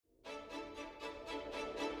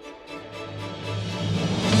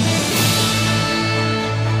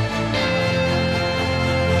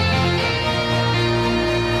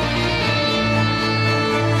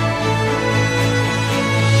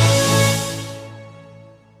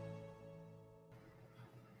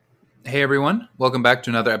Hey everyone, welcome back to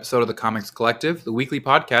another episode of the Comics Collective, the weekly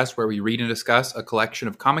podcast where we read and discuss a collection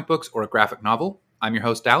of comic books or a graphic novel. I'm your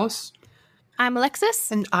host, Dallas. I'm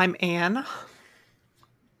Alexis. And I'm Anne.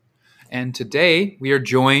 And today we are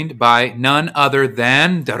joined by none other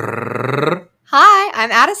than... Hi,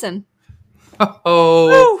 I'm Addison.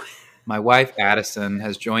 Oh, my wife Addison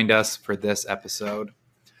has joined us for this episode.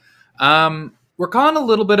 We're calling a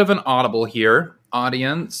little bit of an audible here,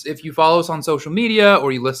 audience. If you follow us on social media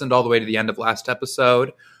or you listened all the way to the end of last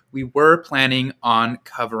episode, we were planning on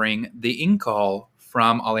covering The Incal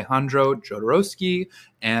from Alejandro Jodorowsky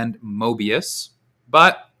and Moebius.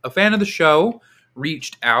 But a fan of the show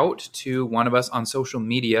reached out to one of us on social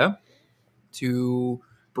media to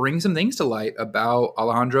bring some things to light about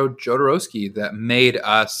Alejandro Jodorowsky that made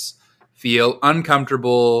us feel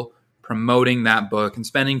uncomfortable promoting that book and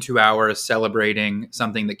spending 2 hours celebrating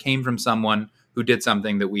something that came from someone who did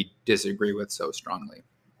something that we disagree with so strongly.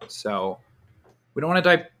 So we don't want to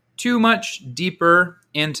dive too much deeper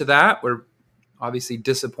into that. We're obviously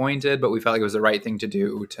disappointed, but we felt like it was the right thing to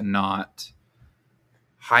do to not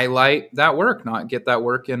highlight that work, not get that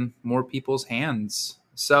work in more people's hands.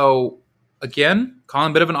 So again,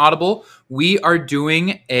 calling a bit of an audible, we are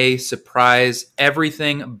doing a surprise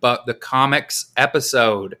everything but the comics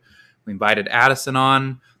episode. We invited Addison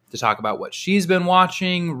on to talk about what she's been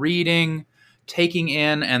watching, reading, taking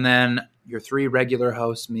in, and then your three regular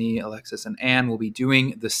hosts, me, Alexis, and Anne, will be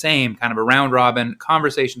doing the same, kind of a round-robin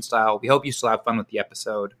conversation style. We hope you still have fun with the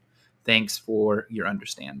episode. Thanks for your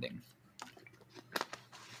understanding.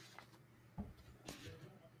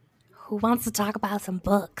 Who wants to talk about some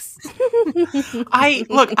books?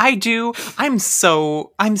 I do. I'm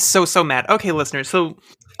so mad. Okay, listeners. So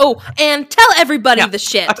And tell everybody the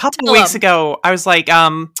shit. A couple of weeks ago, I was like,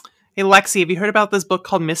 hey, Lexi, have you heard about this book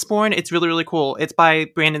called Mistborn? It's really, really cool. It's by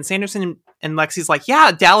Brandon Sanderson. And Lexi's like,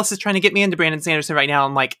 yeah, Dallas is trying to get me into Brandon Sanderson right now.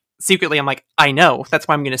 I'm like, secretly, I'm like, I know. That's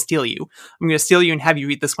why I'm going to steal you. I'm going to steal you and have you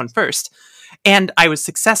read this one first. And I was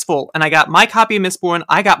successful. And I got my copy of Mistborn.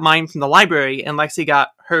 I got mine from the library. And Lexi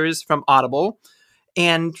got hers from Audible.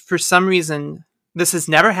 And for some reason, this has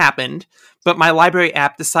never happened. But my library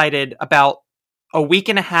app decided about a week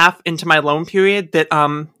and a half into my loan period that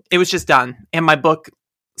it was just done. And my book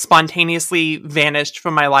spontaneously vanished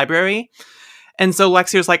from my library. And so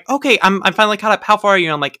Lexi was like, okay, I'm finally caught up. How far are you?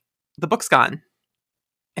 And I'm like, the book's gone.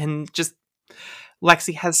 And just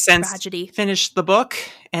Lexi has since finished the book.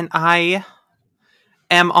 And I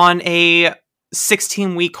am on a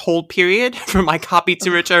 16-week hold period for my copy to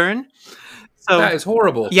return. So that is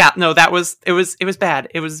horrible. Yeah, no, it was bad.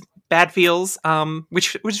 It was bad feels,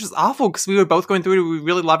 which was awful because we were both going through it. We were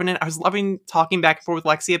really loving it. I was loving talking back and forth with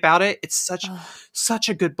Lexi about it. It's such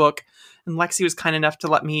a good book. And Lexi was kind enough to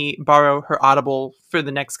let me borrow her Audible for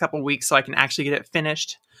the next couple of weeks so I can actually get it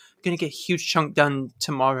finished. I'm going to get a huge chunk done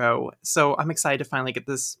tomorrow. So I'm excited to finally get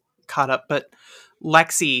this caught up. But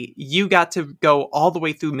Lexi, you got to go all the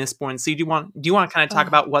way through Mistborn. So do you want to kind of talk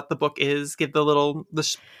about what the book is? Give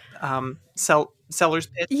the seller's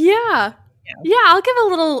pitch? Yeah, I'll give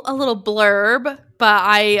a little blurb, but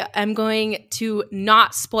I am going to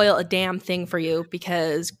not spoil a damn thing for you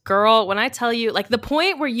because, girl, when I tell you, like, the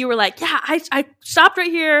point where you were like, yeah, I stopped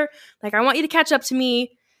right here, like, I want you to catch up to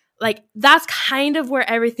me, like, that's kind of where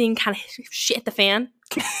everything kind of shit the fan.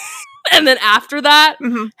 And then after that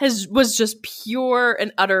was just pure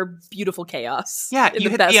and utter beautiful chaos. Yeah, in you the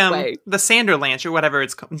hit best way. The Sanderlanche or whatever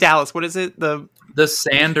it's called. Dallas, what is it? The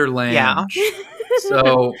Sanderlanche. Yeah.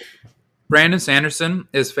 So Brandon Sanderson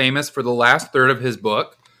is famous for the last third of his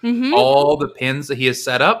book. Mm-hmm. All the pins that he has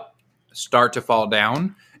set up start to fall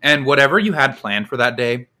down, and whatever you had planned for that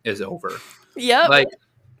day is over. Yep. Like,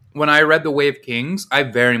 when I read The Way of Kings, I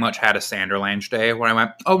very much had a Sanderlanche day where I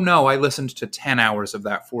went, oh no, I listened to 10 hours of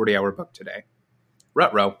that 40-hour book today.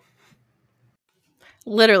 Ruh-roh.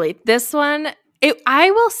 Literally, this one,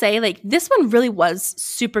 I will say, like, this one really was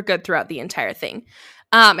super good throughout the entire thing.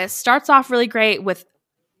 It starts off really great with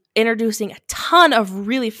introducing a ton of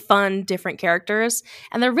really fun different characters,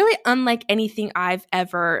 and they're really unlike anything I've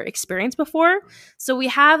ever experienced before. So we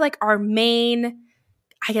have, like, our main,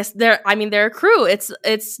 I guess they're a crew.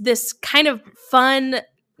 It's this kind of fun,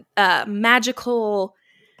 magical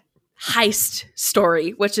heist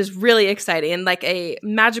story, which is really exciting, and like a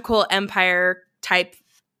magical empire type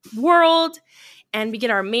world. And we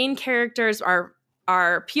get our main characters, our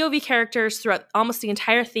POV characters throughout almost the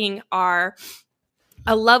entire thing are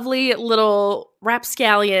a lovely little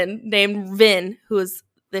rapscallion named Vin, who is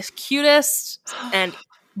this cutest and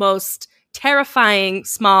most terrifying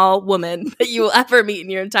small woman that you will ever meet in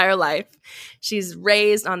your entire life. She's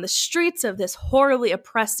raised on the streets of this horribly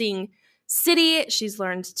oppressing city. She's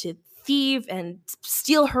learned to thieve and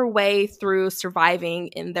steal her way through surviving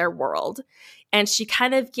in their world. And she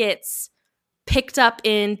kind of gets picked up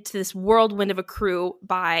into this whirlwind of a crew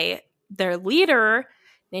by their leader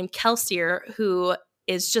named Kelsier, who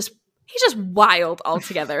is he's just wild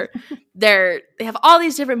altogether. They have all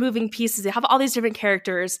these different moving pieces. They have all these different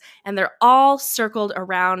characters, and they're all circled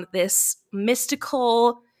around this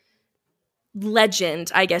mystical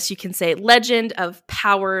legend, I guess you can say, legend of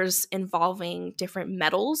powers involving different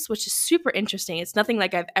metals, which is super interesting. It's nothing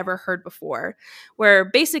like I've ever heard before, where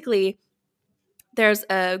basically there's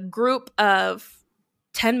a group of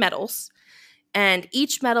 10 metals, and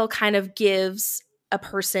each metal kind of gives a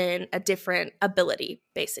person a different ability,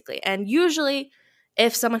 basically. And usually,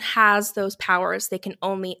 if someone has those powers, they can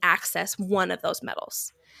only access one of those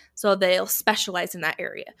metals. So they'll specialize in that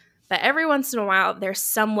area. But every once in a while, there's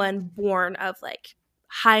someone born of like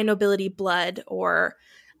high nobility blood or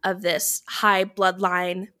of this high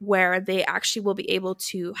bloodline where they actually will be able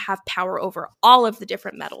to have power over all of the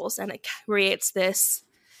different metals. And it creates this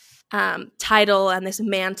title and this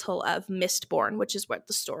mantle of Mistborn, which is what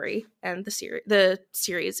the story and the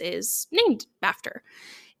series is named after.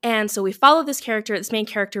 And so we follow this main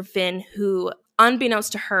character, Vin, who,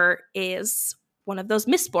 unbeknownst to her, is one of those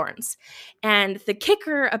Mistborns. And the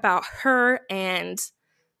kicker about her and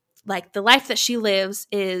like the life that she lives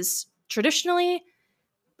is traditionally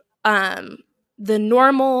the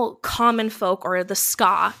normal common folk, or the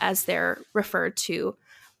Ska as they're referred to,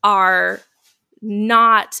 are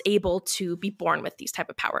not able to be born with these type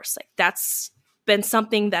of powers. Like that's been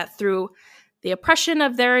something that through the oppression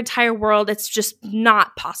of their entire world, it's just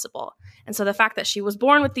not possible. And so the fact that she was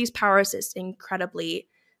born with these powers is incredibly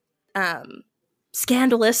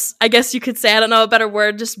scandalous, I guess you could say. I don't know a better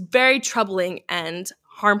word. Just very troubling and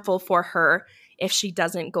harmful for her if she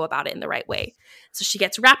doesn't go about it in the right way. So she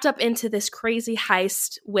gets wrapped up into this crazy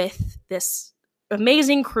heist with this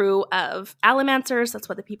amazing crew of allomancers. That's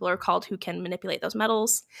what the people are called who can manipulate those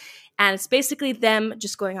metals. And it's basically them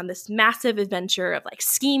just going on this massive adventure of like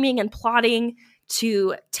scheming and plotting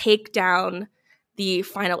to take down the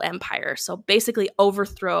final empire. So basically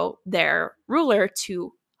overthrow their ruler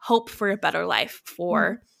to hope for a better life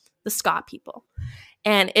for the Ska people.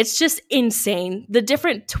 And it's just insane. The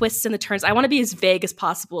different twists and the turns. I want to be as vague as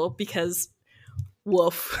possible because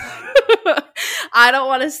woof. I don't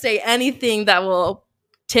want to say anything that will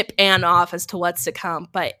tip Anne off as to what's to come,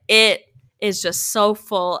 but it is just so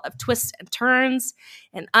full of twists and turns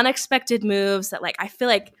and unexpected moves that, like, I feel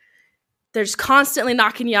like they're just constantly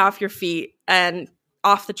knocking you off your feet and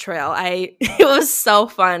off the trail. It was so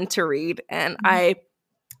fun to read, and I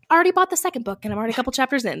already bought the second book, and I'm already a couple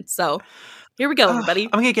chapters in, so here we go, everybody.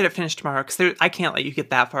 I'm gonna get it finished tomorrow because I can't let you get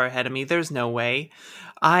that far ahead of me. There's no way.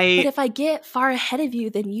 But if I get far ahead of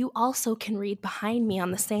you, then you also can read behind me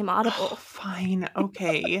on the same Audible. Oh, fine,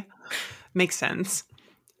 okay, makes sense.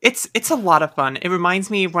 It's a lot of fun. It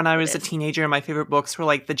reminds me of when I was a teenager, and my favorite books were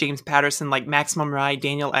like the James Patterson, like Maximum Ride,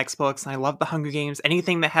 Daniel X books, and I love the Hunger Games.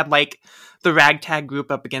 Anything that had like the ragtag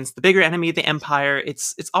group up against the bigger enemy, the Empire.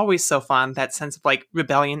 It's always so fun, that sense of like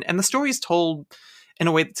rebellion, and the story's told in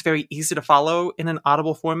a way that's very easy to follow in an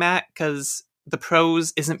Audible format because the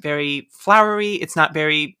prose isn't very flowery. It's not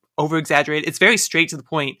very over-exaggerated. It's very straight to the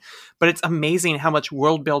point, but it's amazing how much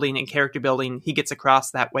world building and character building he gets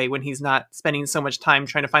across that way when he's not spending so much time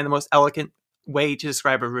trying to find the most elegant way to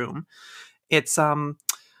describe a room. It's I'm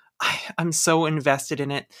so invested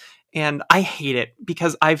in it, and I hate it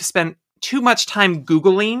because I've spent too much time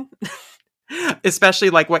Googling especially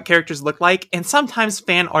like what characters look like, and sometimes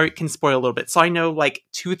fan art can spoil a little bit. So I know like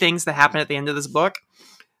 2 things that happen at the end of this book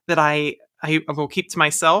that I will keep to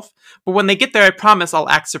myself. But when they get there, I promise I'll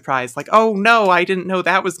act surprised. Like, oh no, I didn't know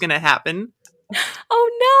that was going to happen. Oh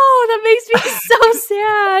no, that makes me so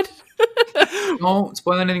sad. Don't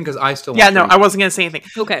spoil anything because I still want Yeah, no, I wasn't going to say anything.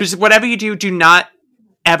 Okay. Just whatever you do, do not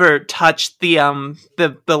ever touch the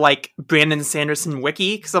like Brandon Sanderson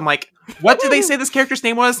wiki, because I'm like, what did they say this character's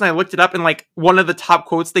name was? And I looked it up, and like one of the top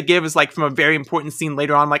quotes they give is like from a very important scene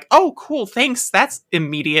later on. I'm like, oh, cool, thanks. That's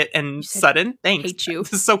immediate and sudden. Thanks. Hate you.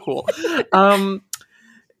 This is so cool.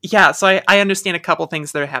 Yeah, so I understand a couple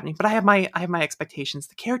things that are happening, but I have my expectations.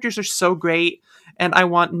 The characters are so great, and I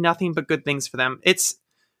want nothing but good things for them.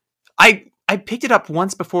 I picked it up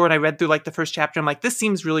once before, and I read through like the first chapter. I'm like, this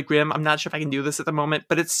seems really grim. I'm not sure if I can do this at the moment,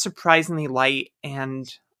 but it's surprisingly light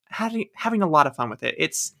and having a lot of fun with it.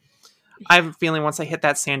 I have a feeling once I hit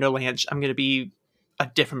that Sandor Lange, I'm going to be a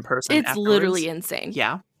different person. It's afterwards. literally insane.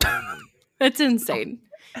 Yeah. It's insane.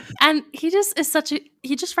 And he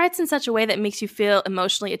just writes in such a way that makes you feel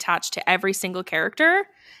emotionally attached to every single character.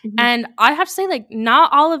 Mm-hmm. And I have to say, like,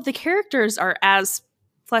 not all of the characters are as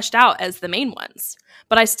fleshed out as the main ones.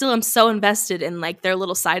 But I still am so invested in like their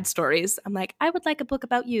little side stories. I'm like, I would like a book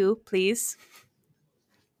about you, please.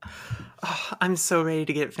 Oh, I'm so ready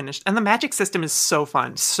to get it finished. And the magic system is so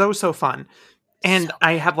fun. So fun. And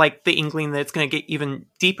I have like the inkling that it's going to get even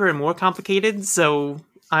deeper and more complicated. So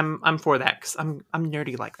I'm for that because I'm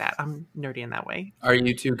nerdy like that. I'm nerdy in that way. Are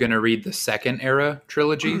you two going to read the second era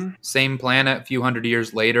trilogy? Same planet, a few hundred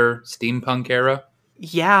years later, steampunk era?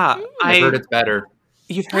 Yeah. I've heard it's better.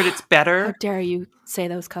 You've heard it's better? How dare you say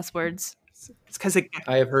those cuss words? It's because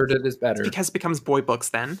I have heard it is better. because it becomes boy books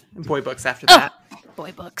then. And boy books after that.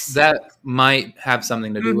 Boy books. That might have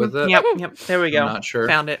something to do with it. Yep. There we go. I'm not sure.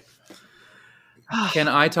 Found it. Can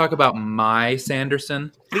I talk about my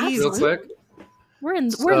Sanderson Please. real quick? We're in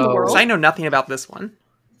the So- world. Because I know nothing about this one.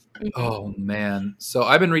 Oh, man. So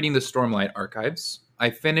I've been reading the Stormlight Archives. I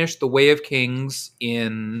finished The Way of Kings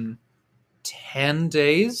in 10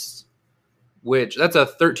 days, which that's a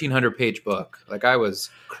 1,300-page book. Like, I was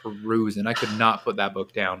cruising. I could not put that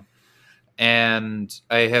book down. And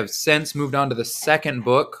I have since moved on to the second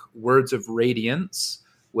book, Words of Radiance,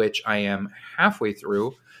 which I am halfway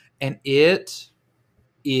through. And it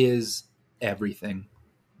is everything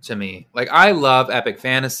to me. Like, I love epic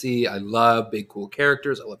fantasy. I love big, cool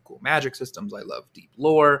characters. I love cool magic systems. I love deep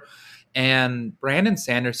lore. And Brandon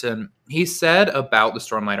Sanderson, he said about the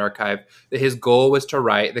Stormlight Archive that his goal was to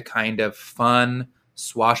write the kind of fun,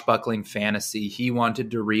 swashbuckling fantasy he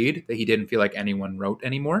wanted to read that he didn't feel like anyone wrote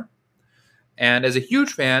anymore. And as a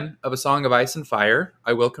huge fan of A Song of Ice and Fire,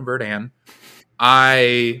 I will convert Anne,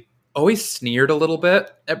 I always sneered a little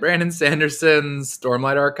bit at Brandon Sanderson's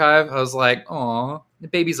Stormlight Archive. I was like, aw, the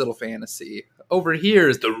baby's little fantasy. Over here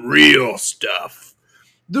is the real stuff.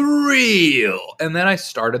 The real. And then I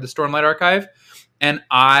started the Stormlight Archive, and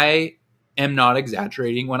I am not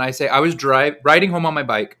exaggerating when I say I was riding home on my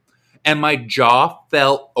bike, and my jaw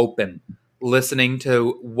fell open listening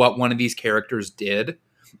to what one of these characters did.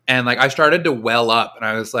 And like I started to well up, and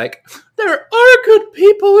I was like, there are good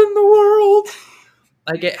people in the world.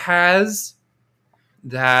 Like, it has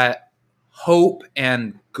that hope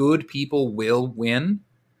and good people will win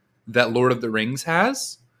that Lord of the Rings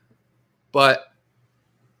has, but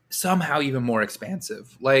somehow even more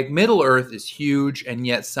expansive. Like, Middle Earth is huge, and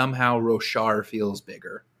yet somehow Roshar feels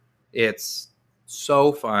bigger. It's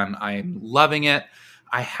so fun. I'm loving it.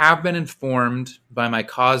 I have been informed by my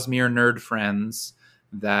Cosmere nerd friends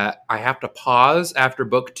that I have to pause after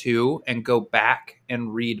book 2 and go back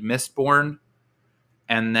and read Mistborn,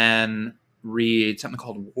 and then read something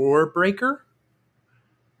called Warbreaker,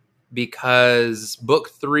 because book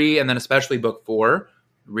 3 and then especially book 4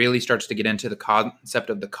 really starts to get into the concept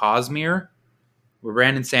of the Cosmere, where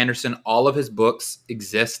Brandon Sanderson, all of his books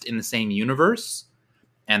exist in the same universe,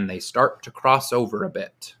 and they start to cross over a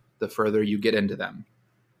bit the further you get into them.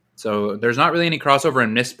 So there's not really any crossover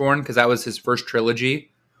in Mistborn because that was his first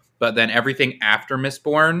trilogy, but then everything after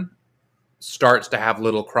Mistborn starts to have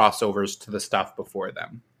little crossovers to the stuff before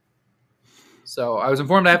them. So I was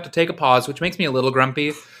informed I have to take a pause, which makes me a little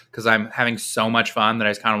grumpy because I'm having so much fun that I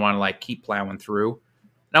just kind of want to like keep plowing through.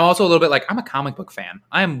 And I'm also a little bit like, I'm a comic book fan.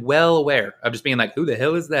 I am well aware of just being like, who the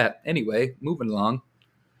hell is that? Anyway, moving along.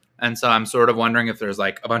 And so I'm sort of wondering if there's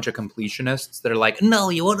like a bunch of completionists that are like, no,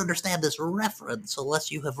 you won't understand this reference unless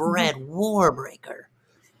you have read Warbreaker.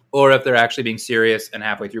 Or if they're actually being serious and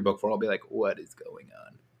halfway through book 4, I'll be like, what is going on?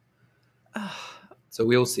 So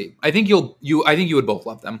we'll see. I think you would both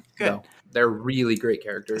love them. Good. Though. They're really great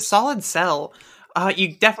characters. Solid sell.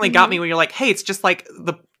 You definitely got me when you're like, hey, it's just like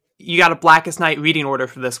you got a Blackest Night reading order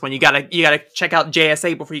for this one. You gotta check out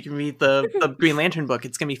JSA before you can read the Green Lantern book.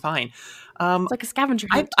 It's gonna be fine. It's like a scavenger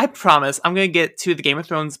hunt. I promise I'm gonna get to the Game of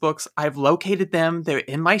Thrones books. I've located them. They're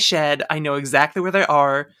in my shed. I know exactly where they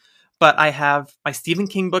are. But I have my Stephen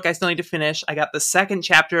King book I still need to finish. I got the second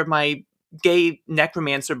chapter of my gay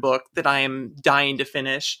necromancer book that I am dying to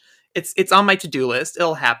finish. It's on my to-do list.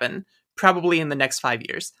 It'll happen probably in the next 5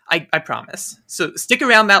 years. I promise. So stick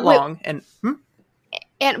around that long. And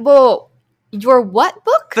And well, your what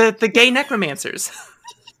book? the gay necromancers.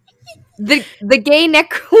 The gay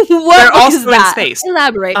neck. What They're book also is in that? space.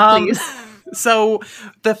 Elaborate, please. So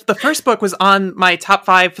the first book was on my top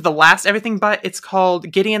 5 for the last everything, but it's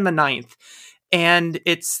called Gideon the Ninth, and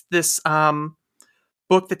it's this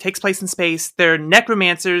book that takes place in space. They're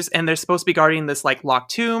necromancers, and they're supposed to be guarding this like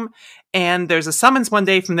locked tomb. And there's a summons one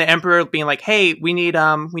day from the Emperor being like, "Hey, we need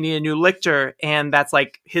a new lictor," and that's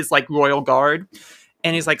like his like royal guard.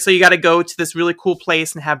 And he's like, "So you got to go to this really cool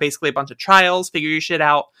place and have basically a bunch of trials, figure your shit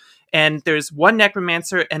out." And there's one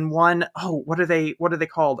necromancer and one what are they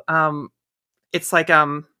called? It's like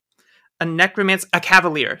a a necromancer, a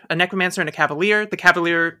cavalier. A necromancer and a cavalier. The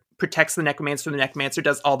cavalier protects the necromancer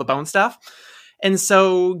does all the bone stuff. And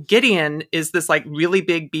so Gideon is this like really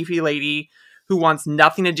big beefy lady who wants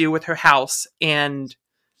nothing to do with her house. And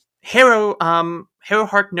Harrow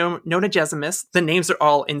Hark Nona Gesimus, the names are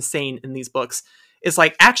all insane in these books, is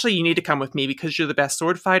like, actually, you need to come with me because you're the best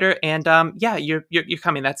sword fighter. And yeah, you're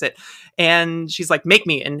coming. That's it. And she's like, make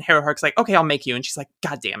me. And Harrow Hark's like, okay, I'll make you. And she's like,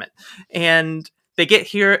 God damn it. And they get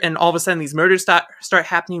here, and all of a sudden these murders start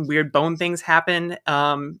happening. Weird bone things happen.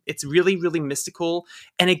 It's really, really mystical.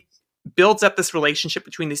 And it builds up this relationship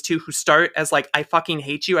between these two who start as like, I fucking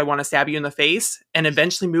hate you, I want to stab you in the face, and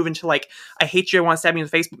eventually move into like, I hate you, I want to stab you in the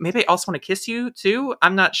face, but maybe I also want to kiss you too.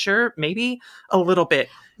 I'm not sure. Maybe a little bit.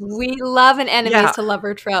 We love an enemies to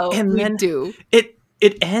lover trope. And then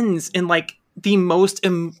it ends in like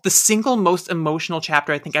the single most emotional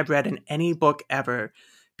chapter I think I've read in any book ever,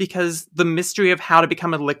 because the mystery of how to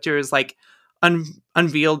become a lictor is like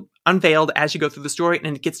unveiled as you go through the story,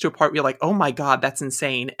 and it gets to a part where you're like, oh my god, that's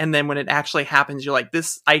insane. And then when it actually happens, you're like,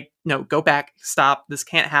 go back, stop, this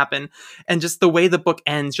can't happen. And just the way the book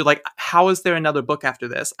ends, you're like, how is there another book after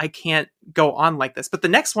this? I can't go on like this. But the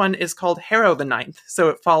next one is called Harrow the Ninth, so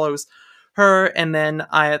it follows her, and then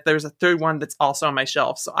there's a third one that's also on my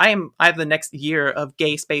shelf. So I have the next year of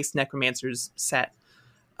gay space necromancers set.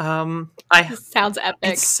 Sounds epic.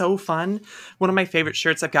 It's so fun. One of my favorite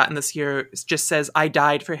shirts I've gotten this year just says, I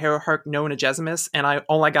died for Harrow Hark Nona Gesimus, and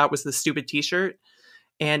all I got was the stupid t-shirt,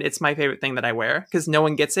 and it's my favorite thing that I wear because no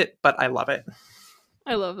one gets it, but I love it.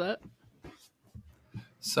 I love that.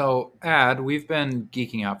 So, Ad, we've been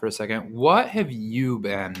geeking out for a second. What have you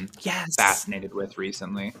been fascinated with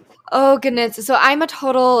recently? Oh, goodness. So I'm a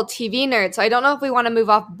total TV nerd, so I don't know if we want to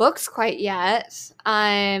move off books quite yet.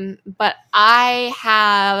 But I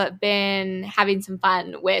have been having some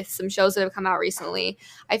fun with some shows that have come out recently.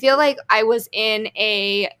 I feel like I was in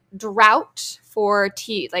a drought for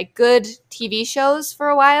good TV shows for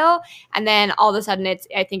a while, and then all of a sudden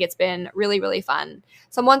I think it's been really, really fun.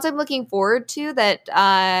 Some ones I'm looking forward to that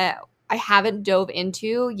I haven't dove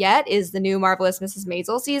into yet is the new Marvelous Mrs.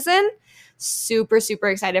 Maisel season. Super, super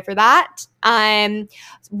excited for that.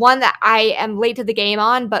 One that I am late to the game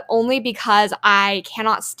on, but only because I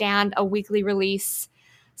cannot stand a weekly release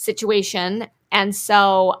situation. And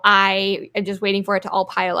so I am just waiting for it to all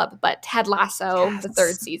pile up. But Ted Lasso, the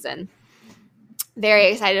third season.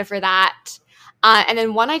 Very excited for that. And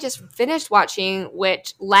then one I just finished watching,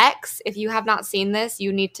 which Lex, if you have not seen this,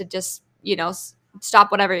 you need to just,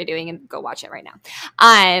 stop whatever you're doing and go watch it right now.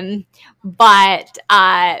 But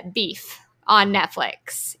Beef on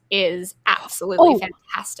Netflix is absolutely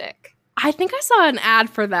fantastic. I think I saw an ad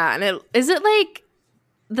for that. And is it like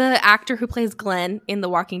the actor who plays Glenn in The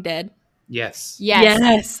Walking Dead? Yes. Okay,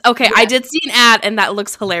 yes. I did see an ad, and that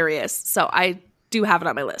looks hilarious. So I do have it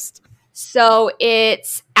on my list. So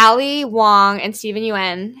it's Ali Wong and Steven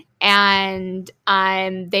Yeun, and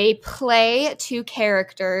they play two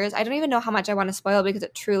characters. I don't even know how much I want to spoil because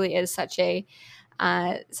it truly is such a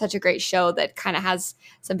great show that kind of has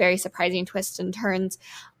some very surprising twists and turns.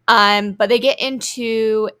 But they get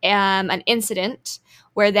into an incident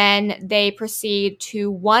where then they proceed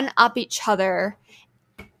to one-up each other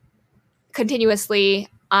continuously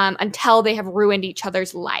until they have ruined each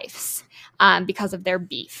other's lives because of their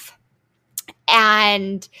beef.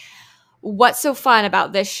 And what's so fun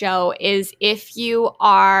about this show is if you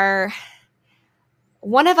are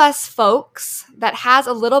one of us folks that has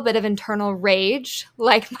a little bit of internal rage,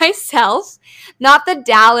 like myself, not the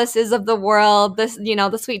Dallases of the world, the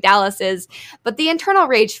sweet Dallases, but the internal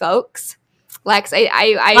rage folks. Lex,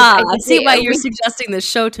 I see why you're suggesting this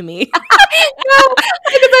show to me. No,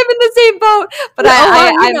 because I'm in the same boat. But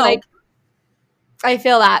I'm like, I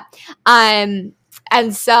feel that.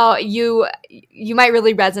 And so you might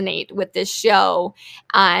really resonate with this show,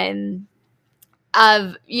 especially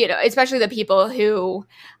the people who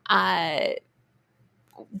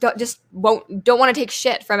don't want to take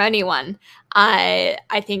shit from anyone. I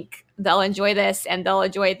think they'll enjoy this, and they'll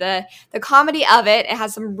enjoy the comedy of it. It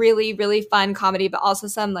has some really, really fun comedy, but also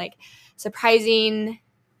some like surprising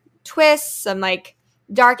twists, some like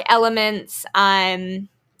dark elements.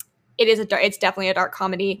 It's definitely a dark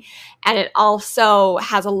comedy, and it also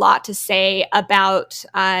has a lot to say about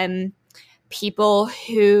people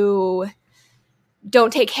who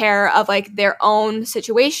don't take care of like their own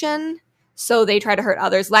situation, so they try to hurt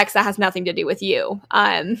others. Lex, that has nothing to do with you.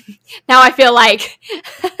 Now I feel like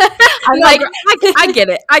I'm like I get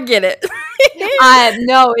it.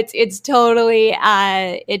 No, it's totally.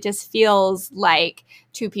 It just feels like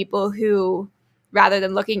two people who, rather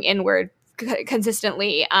than looking inward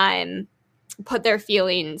consistently, put their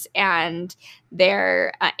feelings and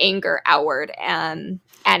their anger outward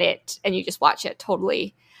at it, and you just watch it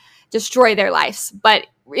totally destroy their lives, but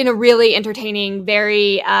in a really entertaining,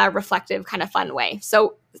 very reflective, kind of fun way.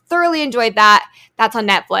 So thoroughly enjoyed that. That's on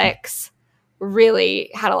Netflix.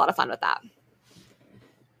 Really had a lot of fun with that.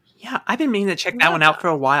 Yeah, I've been meaning to check that one out for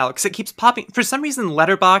a while because it keeps popping. For some reason,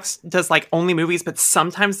 Letterboxd does like only movies, but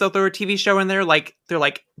sometimes they'll throw a TV show in there. Like they're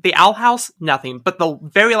like The Owl House, nothing. But the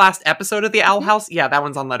very last episode of The Owl House, yeah, that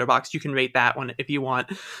one's on Letterboxd. You can rate that one if you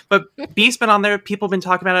want. But Beef's been on there. People have been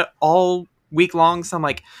talking about it all week long. So I'm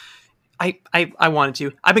like, I wanted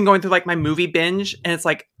to. I've been going through like my movie binge, and it's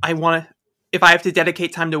like I want to. If I have to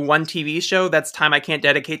dedicate time to one TV show, that's time I can't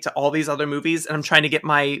dedicate to all these other movies. And I'm trying to get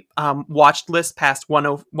my watched list past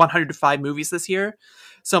 105 movies this year.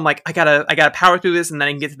 So I'm like, I gotta power through this, and then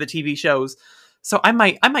I can get to the TV shows. So I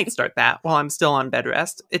might start that while I'm still on bed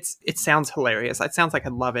rest. It sounds hilarious. It sounds like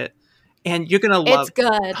I'd love it. And you're gonna love. It's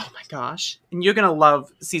good. Oh my gosh! And you're gonna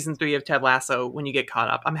love season 3 of Ted Lasso when you get caught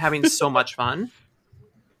up. I'm having so much fun.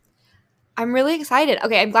 I'm really excited.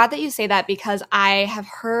 Okay, I'm glad that you say that because I have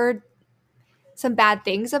heard some bad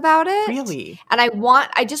things about it. Really? And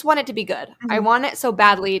I just want it to be good. I want it so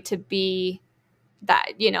badly to be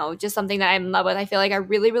that, just something that I'm in love with. I feel like I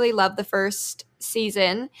really, really love the first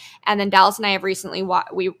season. And then Dallas and I have recently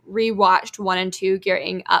we rewatched 1 and 2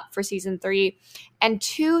 gearing up for season 3. And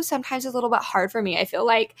 2 sometimes is a little bit hard for me. I feel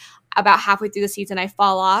like about halfway through the season I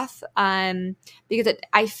fall off because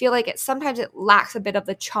I feel like sometimes it lacks a bit of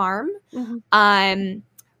the charm that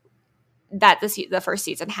the first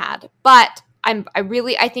season had. But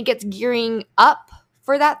I think it's gearing up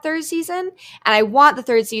for that third season, and I want the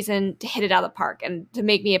third season to hit it out of the park and to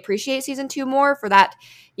make me appreciate season 2 more for that,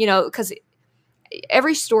 because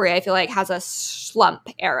every story I feel like has a slump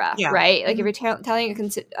era, right? Like if you're telling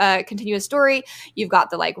a continuous story, you've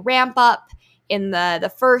got the like ramp up in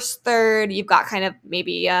the first third, you've got kind of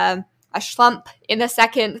maybe a slump in the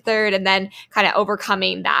second third, and then kind of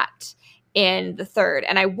overcoming that in the third.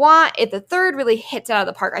 And I want, if the third really hits it out of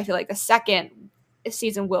the park, I feel like the second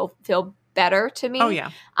season will feel better to me. Oh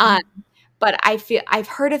yeah. But I've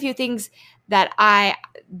heard a few things that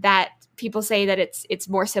people say that it's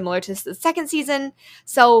more similar to the second season.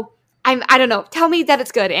 So I don't know. Tell me that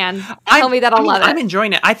it's good, and tell me that I'll love it. I'm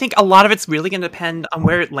enjoying it. I think a lot of it's really going to depend on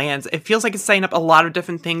where it lands. It feels like it's setting up a lot of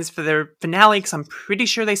different things for their finale, because I'm pretty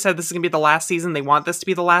sure they said this is going to be the last season. They want this to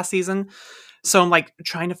be the last season. So I'm like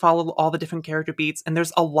trying to follow all the different character beats, and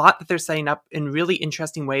there's a lot that they're setting up in really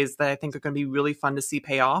interesting ways that I think are going to be really fun to see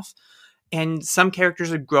pay off. And some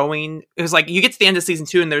characters are growing. It was like you get to the end of season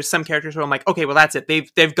 2, and there's some characters where I'm like, okay, well that's it.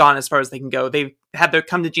 They've gone as far as they can go. They've had their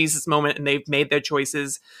come to Jesus moment, and they've made their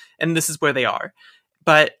choices, and this is where they are.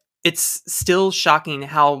 But it's still shocking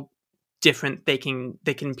how different they can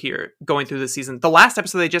appear going through the season. The last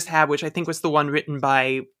episode they just had, which I think was the one written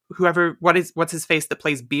by what's his face that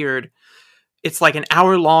plays Beard. It's like an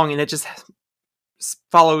hour long, and it just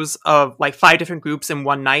follows of like 5 different groups in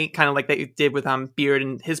one night, kind of like they did with Beard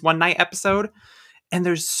and his one night episode. And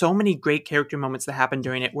there's so many great character moments that happen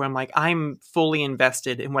during it where I'm like, I'm fully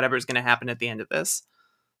invested in whatever's going to happen at the end of this.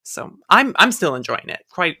 So I'm still enjoying it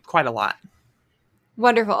quite a lot.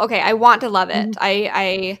 Wonderful. Okay, I want to love it.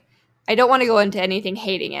 I don't want to go into anything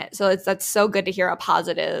hating it. So that's so good to hear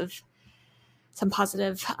some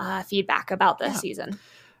positive feedback about this season.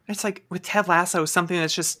 It's like with Ted Lasso, something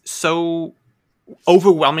that's just so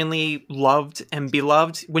overwhelmingly loved and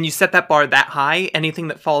beloved. When you set that bar that high, anything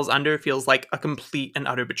that falls under feels like a complete and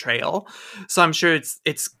utter betrayal. So I'm sure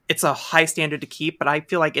it's a high standard to keep, but I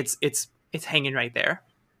feel like it's hanging right there.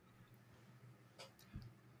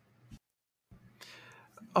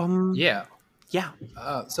 Yeah.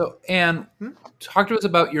 So Anne, Hmm? talk to us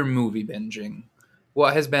about your movie binging.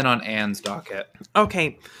 What has been on Anne's docket?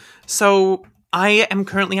 Okay, so I am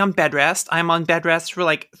currently on bed rest. I'm on bed rest for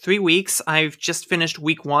like 3 weeks. I've just finished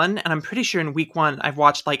week 1, and I'm pretty sure in week 1 I've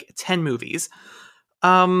watched like 10 movies.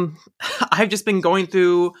 I've just been going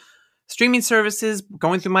through streaming services,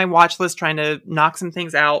 going through my watch list, trying to knock some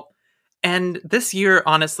things out. And this year,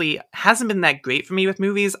 honestly, hasn't been that great for me with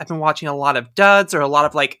movies. I've been watching a lot of duds or a lot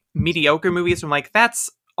of like mediocre movies. I'm like, that's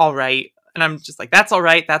all right. And I'm just like, that's all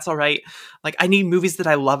right. That's all right. Like, I need movies that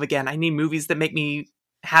I love again. I need movies that make me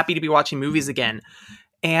happy to be watching movies again.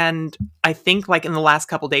 And I think like in the last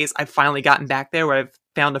couple days, I've finally gotten back there where I've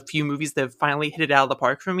found a few movies that have finally hit it out of the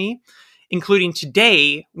park for me, including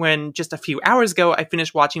today when just a few hours ago, I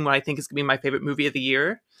finished watching what I think is going to be my favorite movie of the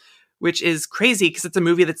year, which is crazy because it's a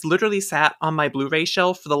movie that's literally sat on my Blu-ray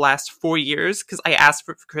shelf for the last 4 years because I asked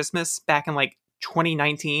for it for Christmas back in like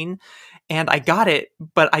 2019 and I got it,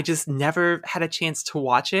 but I just never had a chance to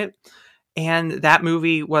watch it. and that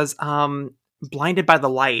movie was Blinded by the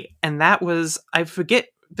Light, and that was, I forget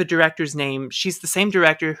the director's name. She's the same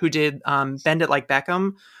director who did Bend It Like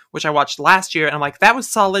Beckham, which I watched last year, and I'm like, that was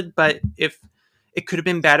solid, but if it could have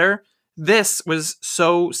been better. This was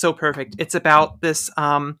so perfect. It's about this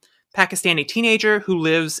Pakistani teenager who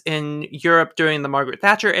lives in Europe during the Margaret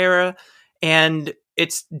Thatcher era, and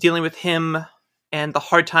it's dealing with him and the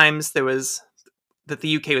hard times that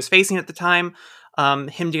the UK was facing at the time.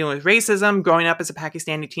 Him dealing with racism, growing up as a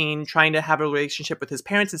Pakistani teen, trying to have a relationship with his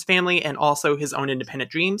parents, his family, and also his own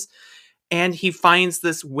independent dreams. And he finds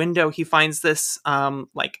this window. He finds this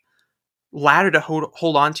ladder to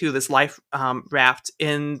hold on to, this life raft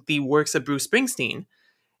in the works of Bruce Springsteen.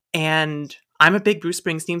 And I'm a big Bruce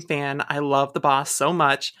Springsteen fan. I love The Boss so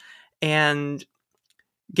much. And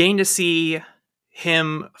getting to see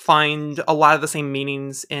him find a lot of the same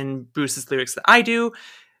meanings in Bruce's lyrics that I do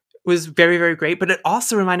was very, very great. But it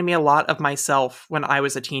also reminded me a lot of myself when I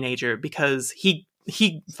was a teenager, because he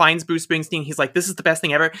finds Bruce Springsteen. He's like, this is the best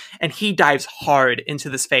thing ever. And he dives hard into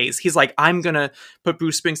this phase. He's like, I'm going to put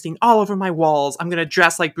Bruce Springsteen all over my walls. I'm going to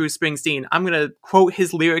dress like Bruce Springsteen. I'm going to quote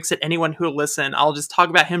his lyrics at anyone who'll listen. I'll just talk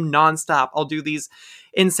about him nonstop. I'll do these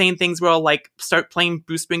insane things where I'll like start playing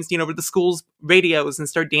Bruce Springsteen over the school's radios and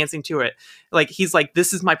start dancing to it. Like, he's like,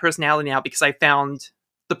 this is my personality now because I found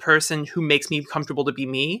the person who makes me comfortable to be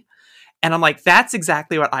me. And I'm like, that's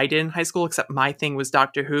exactly what I did in high school, except my thing was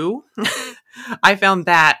Doctor Who. I found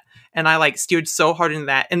that, and I like steered so hard into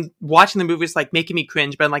that. And watching the movie was like making me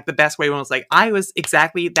cringe, but in like the best way, when it was like, I was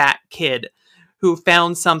exactly that kid who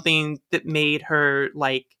found something that made her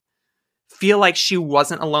like feel like she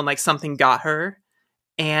wasn't alone, like something got her.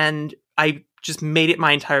 And I just made it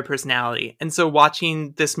my entire personality. And so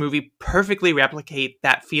watching this movie perfectly replicate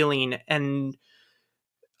that feeling and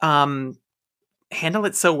handle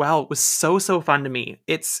it so well was so fun to me.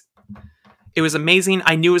 It was amazing.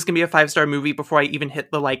 I knew it was gonna be a 5-star movie before I even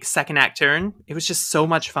hit the like second act turn. It was just so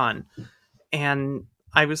much fun. And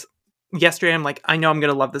yesterday I'm like, I know I'm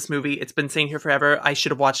gonna love this movie. It's been sitting here forever. I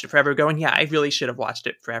should have watched it forever ago. And yeah, I really should have watched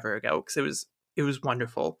it forever ago, because it was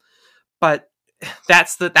wonderful. But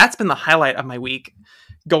that's been the highlight of my week.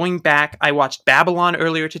 Going back, I watched Babylon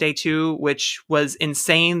earlier today too, which was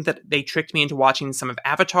insane that they tricked me into watching some of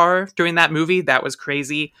Avatar during that movie. That was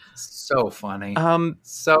crazy. So funny.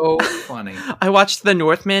 So funny. I watched The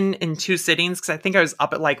Northman in 2 sittings because I think I was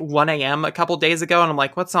up at like 1 a.m. a couple days ago, and I'm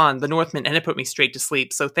like, what's on? The Northman, and it put me straight to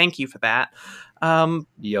sleep. So thank you for that.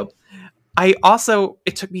 Yep.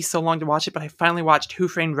 It took me so long to watch it, but I finally watched Who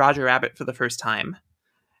Framed Roger Rabbit for the first time.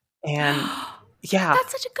 And yeah,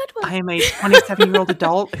 that's such a good one. I am a 27-year-old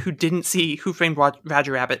adult who didn't see Who Framed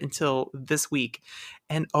Roger Rabbit until this week.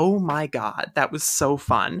 And oh my God, that was so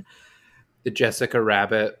fun. Did Jessica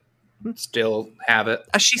Rabbit still have it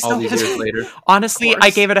She still all these years later? Honestly, I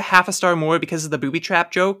gave it a 0.5 star more because of the booby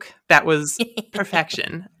trap joke. That was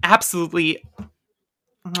perfection. Absolutely.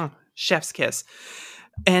 Chef's kiss.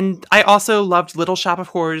 And I also loved Little Shop of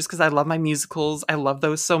Horrors because I love my musicals. I love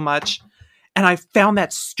those so much. And I found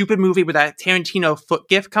that stupid movie where that Tarantino foot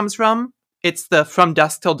gif comes from. It's the From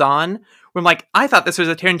Dusk Till Dawn. Where I'm like, I thought this was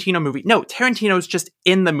a Tarantino movie. No, Tarantino's just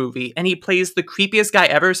in the movie. And he plays the creepiest guy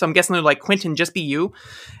ever. So I'm guessing they're like, Quentin, just be you.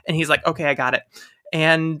 And he's like, okay, I got it.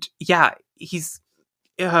 And yeah, he's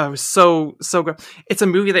so good. It's a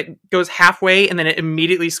movie that goes halfway and then it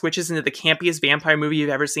immediately switches into the campiest vampire movie you've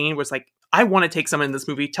ever seen. Where it's like, I want to take someone in this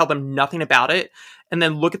movie, tell them nothing about it, and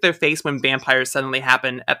then look at their face when vampires suddenly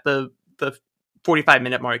happen at the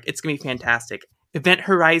 45-minute mark. It's gonna be fantastic. Event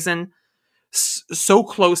Horizon, so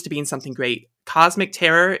close to being something great. Cosmic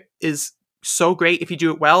Terror is so great if you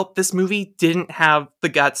do it well. This movie didn't have the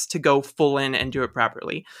guts to go full in and do it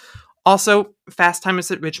properly. Also, Fast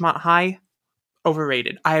Times at Ridgemont High,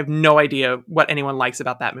 overrated. I have no idea what anyone likes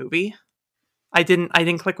about that movie. I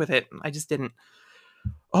didn't click with it. I just didn't.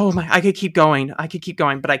 Oh my, I could keep going,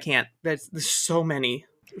 but I can't. There's so many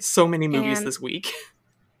movies this week.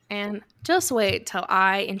 And just wait till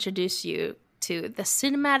I introduce you to the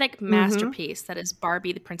cinematic masterpiece that is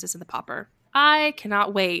Barbie, the Princess and the Pauper. I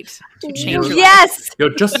cannot wait to change your life. Yes!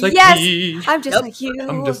 You're just like Yes! me. I'm just like you.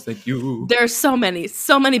 I'm just like you. There's so many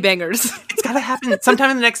bangers. It's gotta happen sometime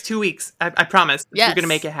in the next 2 weeks. I promise. Yes, you're gonna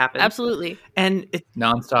make it happen. Absolutely. And it's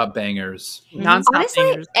Non-stop bangers. non-stop Honestly,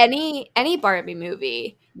 bangers. any Barbie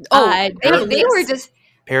movie. Oh, They were just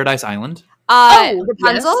Paradise Island.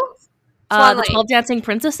 Rapunzel. The 12 Dancing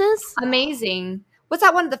Princesses. Amazing. What's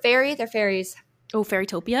that one? The fairy? They're fairies. Oh,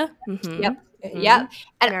 Fairytopia. Mm-hmm. Yep. Mm-hmm. Yep.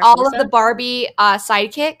 And Mariposa. all of the Barbie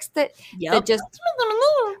sidekicks that just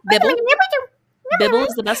Bibble. Bibble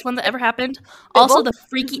is the best one that ever happened. Also, the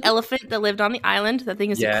freaky elephant that lived on the island. That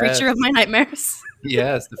thing is the creature of my nightmares.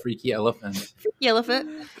 Yes, the freaky elephant. Freaky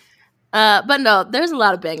elephant. But no, there's a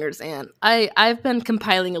lot of bangers, and I've been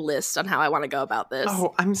compiling a list on how I want to go about this.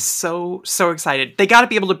 Oh, I'm so excited. They got to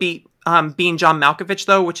be able to beat being John Malkovich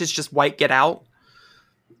though, which is just White Get Out.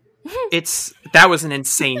 That was an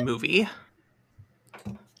insane movie.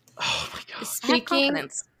 Oh my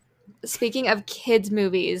god. Speaking of kids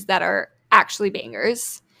movies that are actually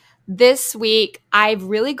bangers, this week I've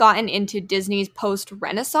really gotten into Disney's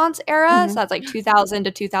post-Renaissance era, so that's like 2000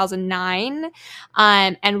 to 2009,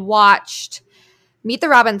 and watched Meet the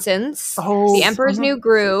Robinsons, The Emperor's New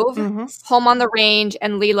Groove, Home on the Range,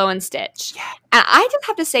 and Lilo and Stitch. Yeah. And I just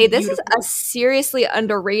have to say, this is a seriously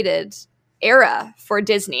underrated era for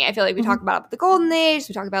Disney. I feel like we talk about the Golden Age,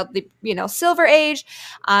 we talk about the Silver Age,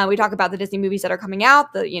 we talk about the Disney movies that are coming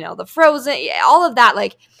out, the Frozen, all of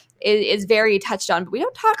that is very touched on, but we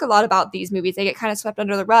don't talk a lot about these movies. They get kind of swept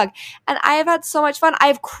under the rug, and I have had so much fun.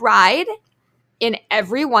 I've cried in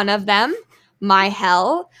every one of them. My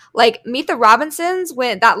hell, like Meet the Robinsons,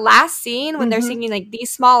 when that last scene when they're singing like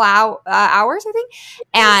These Small Hours, I think,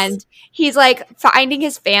 and he's like finding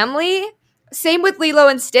his family. Same with Lilo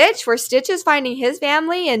and Stitch, where Stitch is finding his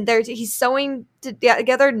family, and he's sewing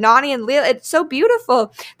together Nani and Lilo. It's so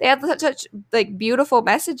beautiful. They have such like beautiful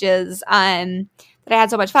messages, that I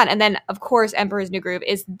had so much fun. And then, of course, Emperor's New Groove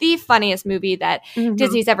is the funniest movie that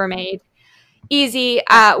Disney's ever made. Easy.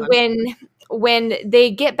 When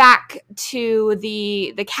they get back to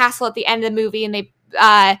the castle at the end of the movie, and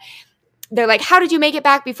they're like, "How did you make it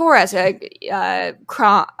back before us?" They're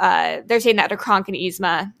saying that to Kronk and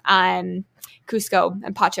Yzma. Cusco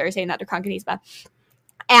and Pacha are saying that to Kronk and Yzma.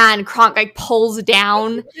 And Kronk like pulls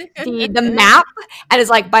down the map and is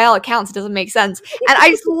like, by all accounts, it doesn't make sense. And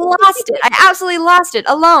I just lost it. I absolutely lost it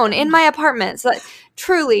alone in my apartment. So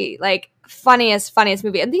truly, like, funniest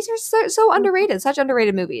movie. And these are so underrated, such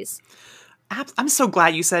underrated movies. I'm so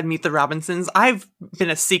glad you said Meet the Robinsons. I've been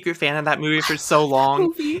a secret fan of that movie for so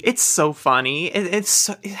long. It's so funny. It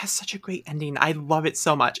has such a great ending. I love it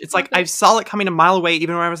so much. It's like I saw it coming a mile away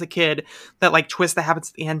even when I was a kid, that like twist that happens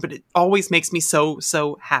at the end, but it always makes me so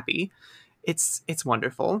happy. It's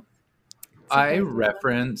wonderful. I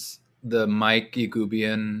reference the Mike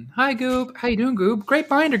Yagoobian. Hi, Goob. How you doing, Goob? Great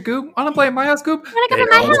binder, Goob. Want to play at my house, Goob?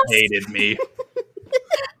 They all hated me.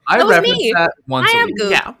 I reference that once a week.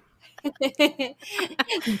 Goob. Yeah.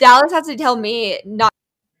 Dallas has to tell me, not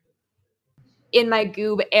in my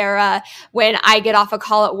Goob era, when I get off a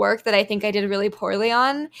call at work that I think I did really poorly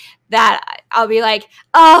on, that I'll be like,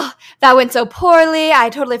 "Oh, that went so poorly. I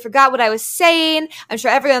totally forgot what I was saying. I'm sure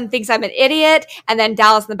everyone thinks I'm an idiot." And then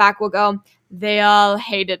Dallas in the back will go, "They all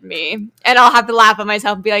hated me." And I'll have to laugh at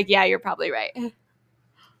myself and be like, "Yeah, you're probably right."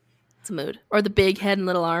 It's a mood. Or the big head and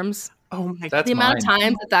little arms. Oh my god. The amount of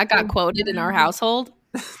times that got quoted in our household.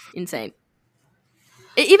 Insane.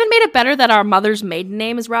 It even made it better that our mother's maiden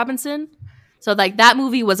name is Robinson. So like that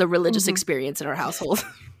movie was a religious experience in our household.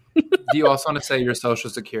 Do you also want to say your social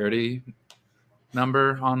security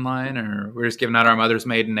number online, or we're just giving out our mother's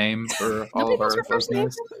maiden name for all of our first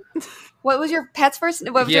names? What was your pet's first?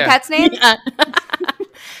 What was your pet's name? Yeah.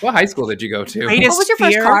 What high school did you go to? What was your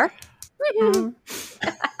first car?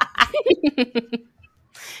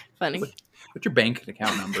 Funny. What's your bank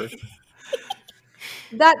account number?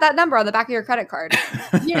 That number on the back of your credit card.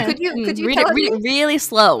 Yeah. Could you read tell it really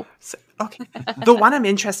slow? Okay. The one I'm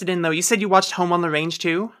interested in, though, you said you watched Home on the Range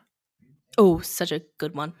too? Oh, such a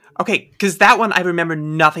good one. Okay, because that one I remember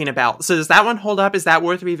nothing about. So does that one hold up? Is that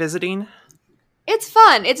worth revisiting? It's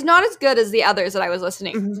fun. It's not as good as the others that I was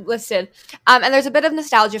listed. And there's a bit of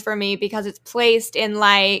nostalgia for me because it's placed in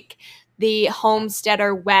like the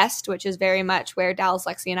Homesteader West, which is very much where Dallas,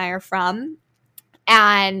 Lexi, and I are from,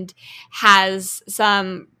 and has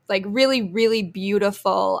some like really, really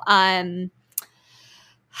beautiful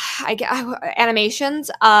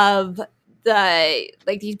animations of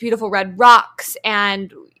these beautiful red rocks,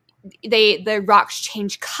 and the rocks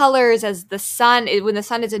change colors as when the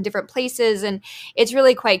sun is in different places, and it's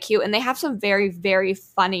really quite cute. And they have some very, very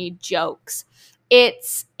funny jokes.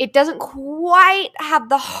 It doesn't quite have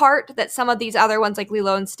the heart that some of these other ones like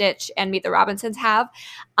Lilo and Stitch and Meet the Robinsons have,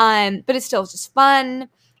 but it's still just fun,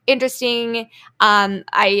 interesting.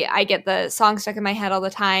 I get the song stuck in my head all the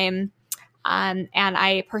time. And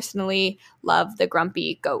I personally love the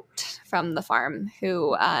grumpy goat from the farm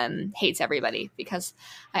who hates everybody because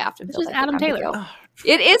I often feel like Adam Taylor.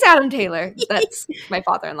 It is Adam Taylor. That's my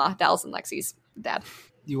father-in-law, Dallas and Lexi's dad.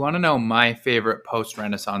 You want to know my favorite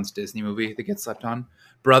post-Renaissance Disney movie that gets slept on?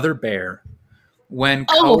 Brother Bear. When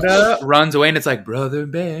Coda runs away and it's like, Brother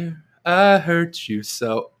Bear, I hurt you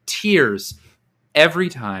so. Tears every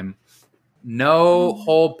time. No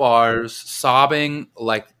whole bars, sobbing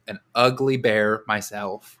like an ugly bear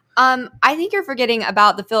myself. I think you're forgetting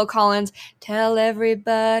about the Phil Collins "Tell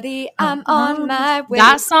Everybody I'm on my way."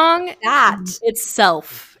 That song That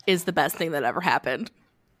itself is the best thing that ever happened.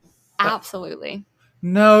 absolutely.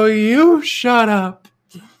 No, you shut up.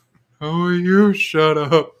 Oh, you shut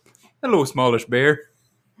up. Hello, smallish bear.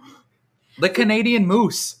 The Canadian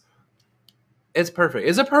Moose. It's perfect.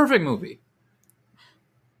 It's a perfect movie.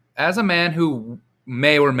 As a man who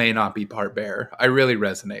may or may not be part bear, I really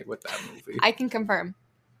resonate with that movie. I can confirm.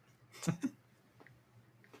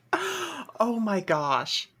 Oh my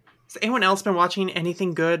gosh. Has anyone else been watching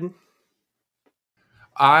anything good?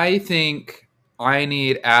 I think I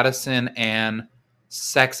need Addison and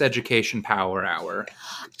Sex Education Power Hour.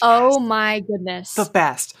 Oh my goodness. The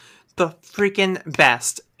best. The freaking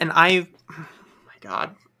best. And oh my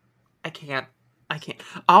God. I can't. I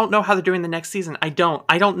don't know how they're doing the next season. I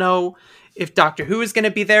don't know if Doctor Who is going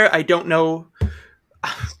to be there. I don't know.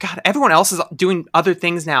 God, everyone else is doing other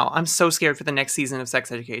things now. I'm so scared for the next season of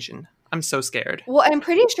Sex Education. I'm so scared. Well, I'm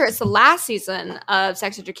pretty sure it's the last season of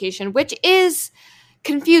Sex Education, which is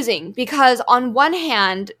confusing because on one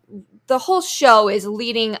hand, the whole show is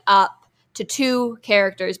leading up to two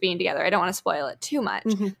characters being together. I don't want to spoil it too much,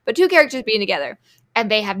 but two characters being together.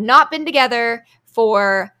 And they have not been together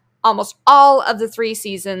for almost all of the 3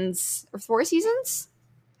 seasons or 4 seasons.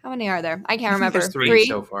 How many are there? I can't remember. There's 3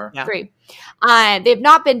 so far. Yeah. 3. They've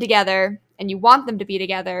not been together, and you want them to be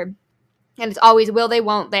together. And it's always will they,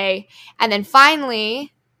 won't they. And then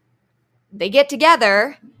finally, they get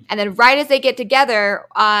together. And then right as they get together,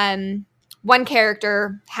 one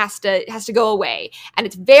character has to go away. And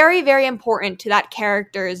it's very, very important to that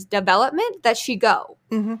character's development that she go.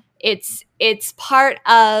 Mm-hmm. It's part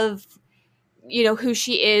of, who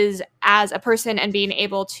she is as a person and being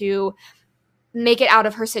able to make it out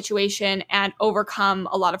of her situation and overcome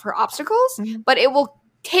a lot of her obstacles. Mm-hmm. But it will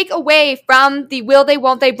take away from the will they,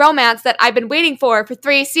 won't they romance that I've been waiting for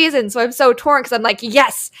 3 seasons. So I'm so torn because I'm like,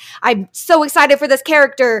 yes, I'm so excited for this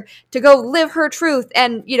character to go live her truth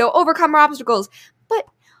and, overcome her obstacles. But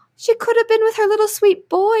she could have been with her little sweet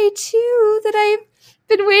boy too that I've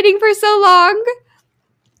been waiting for so long.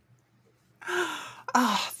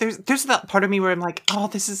 There's that part of me where I'm like, oh,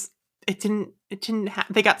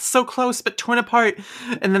 they got so close but torn apart.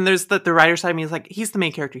 And then there's the writer side of me is like, he's the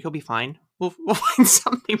main character, he'll be fine. We'll find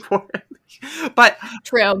something for him. But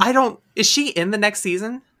True. Is she in the next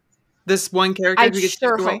season? This one character I who gets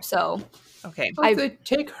sure taken away? hope so. Okay. They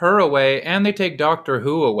take her away and they take Doctor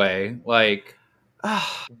Who away. Like,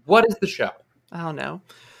 what is the show? I don't know.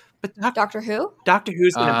 But Doctor Who? Doctor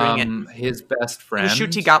Who's going to bring it. His best friend.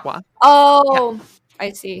 Ncuti Gatwa. Oh, yeah.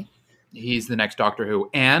 I see. He's the next Doctor Who.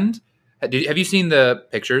 And have you seen the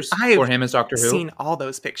pictures for him as Doctor Who? I've seen all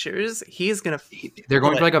those pictures. He's going to... They're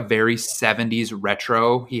going to like a very 70s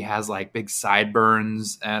retro. He has like big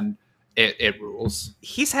sideburns and it rules.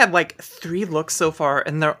 He's had like 3 looks so far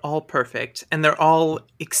and they're all perfect. And they're all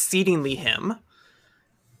exceedingly him.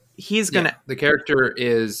 He's going to... The character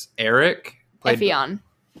is Eric. Effion.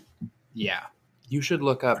 Yeah. You should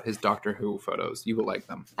look up his Doctor Who photos. You will like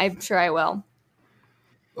them. I'm sure I will.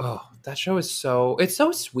 Oh, that show is it's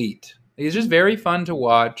so sweet. It's just very fun to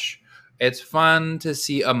watch. It's fun to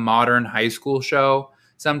see a modern high school show.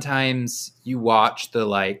 Sometimes you watch the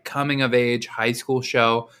like coming of age high school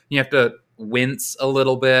show. You have to wince a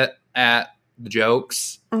little bit at the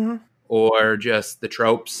jokes or just the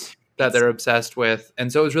tropes that they're obsessed with.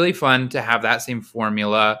 And so it was really fun to have that same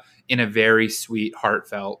formula in a very sweet,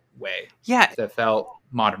 heartfelt way. Yeah. That felt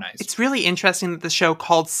modernized. It's really interesting that the show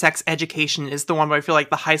called Sex Education is the one where I feel like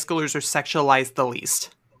the high schoolers are sexualized the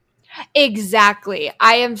least. Exactly.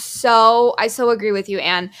 I so agree with you,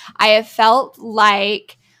 Anne. I have felt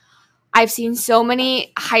like I've seen so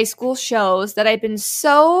many high school shows that I've been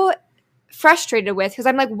so frustrated with because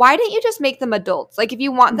I'm like, why didn't you just make them adults? Like, if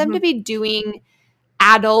you want them to be doing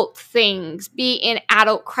adult things, be in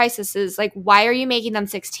adult crises, like, why are you making them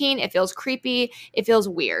 16? It feels creepy. It feels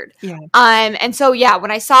weird. Yeah. And so, yeah, when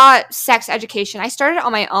I saw Sex Education, I started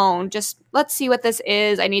on my own. Just let's see what this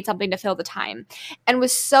is. I need something to fill the time. And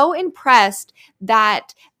was so impressed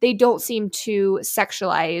that they don't seem to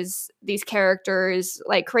sexualize these characters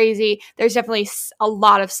like crazy. There's definitely a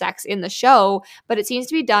lot of sex in the show, but it seems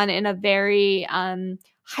to be done in a very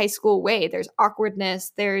high school way. There's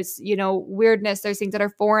awkwardness, there's weirdness, there's things that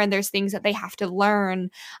are foreign, there's things that they have to learn,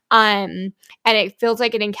 and it feels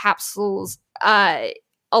like it encapsulates a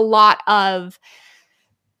lot of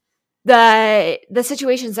the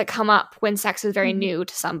situations that come up when sex is very new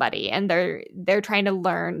to somebody, and they're trying to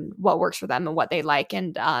learn what works for them and what they like,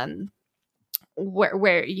 and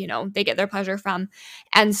where they get their pleasure from.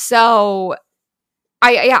 And so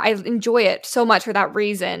I enjoy it so much for that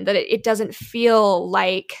reason, that it doesn't feel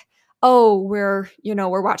like, oh, we're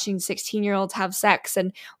watching 16-year-olds have sex,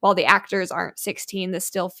 and while the actors aren't 16, this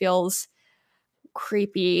still feels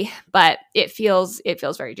creepy, but it feels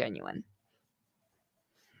very genuine.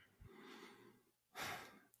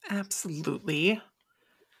 Absolutely.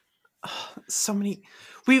 Oh, so many.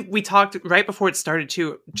 We talked right before it started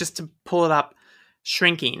too, just to pull it up,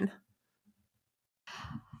 Shrinking.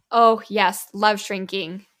 Oh yes, love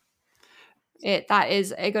Shrinking. That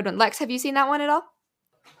is a good one. Lex, have you seen that one at all?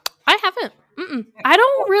 I haven't. I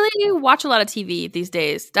don't really watch a lot of TV these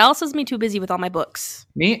days. Dallas has me too busy with all my books.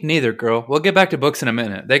 Me neither, girl. We'll get back to books in a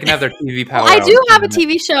minute. They can have their TV power. I do have a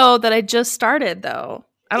TV show that I just started, though.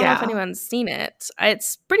 I don't know if anyone's seen it.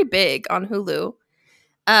 It's pretty big on Hulu,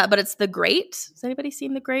 but it's The Great. Has anybody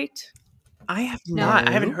seen The Great? I have not.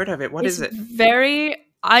 I haven't heard of it. What is it?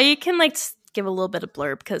 I can give a little bit of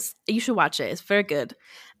blurb because you should watch it. It's very good.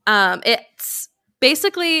 It's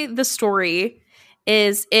basically, the story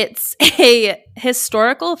is, it's a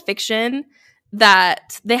historical fiction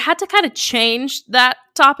that they had to kind of change that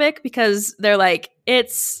topic because they're like,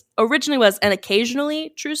 it's originally was an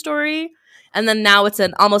occasionally true story, and then now it's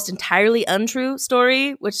an almost entirely untrue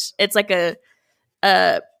story, which it's like a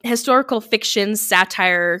historical fiction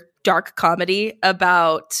satire dark comedy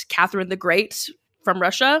about Catherine the Great from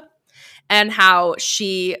Russia and how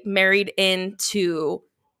she married into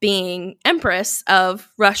being empress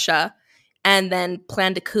of Russia and then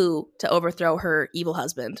planned a coup to overthrow her evil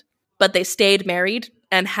husband. But they stayed married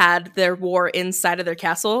and had their war inside of their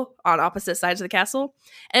castle on opposite sides of the castle.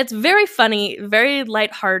 And it's very funny, very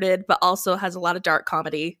lighthearted, but also has a lot of dark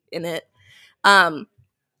comedy in it.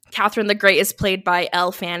 Catherine the Great is played by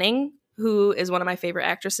Elle Fanning, who is one of my favorite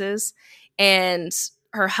actresses. And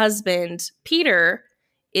her husband, Peter,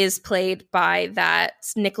 is played by that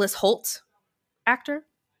Nicholas Hoult actor,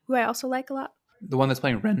 who I also like a lot. The one that's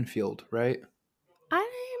playing Renfield, right? I'm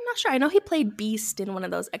not sure. I know he played Beast in one of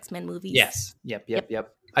those X-Men movies. Yes.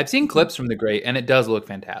 Yep. I've seen clips from The Great, and it does look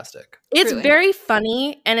fantastic. It's Truly. very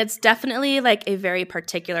funny, and it's definitely like a very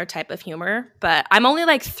particular type of humor. But I'm only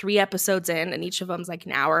like 3 episodes in, and each of them's like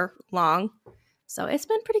an hour long. So it's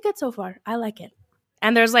been pretty good so far. I like it.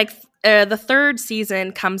 And there's like the 3rd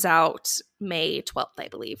season comes out May 12th, I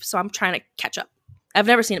believe. So I'm trying to catch up. I've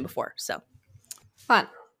never seen it before, so Fun.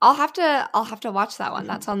 I'll have to watch that one.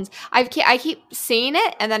 That sounds. I keep seeing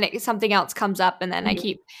it, and then something else comes up, and then I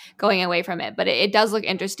keep going away from it. But it does look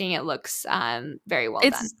interesting. It looks very well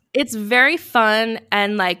done. It's very fun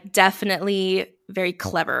and like definitely very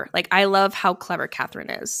clever. Like I love how clever Catherine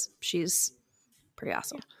is. She's pretty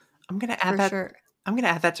awesome. I'm gonna add that. Sure. I'm gonna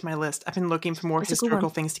add that to my list. I've been looking for more historical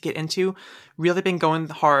things to get into. Really been going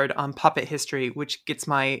hard on puppet history, which gets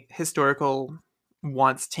my historical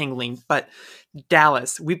wants tingling. But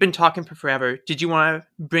Dallas, we've been talking for forever. Did you want to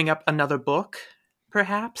bring up another book,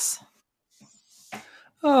 perhaps?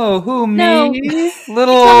 Oh, who, me? No.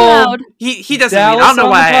 Little he doesn't mean. I don't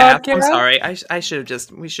know why I asked. I'm sorry.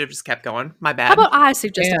 We should have just kept going. My bad. How about I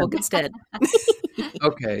suggest a book instead?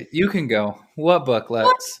 Okay, you can go. What book,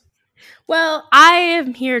 Lex? Well, I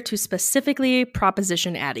am here to specifically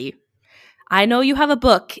proposition Addie. I know you have a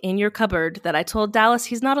book in your cupboard that I told Dallas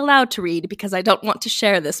he's not allowed to read because I don't want to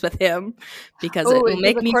share this with him because it will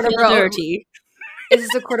make me feel dirty. Is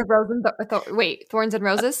this A Court of Roses? Thorns and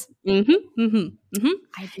Roses?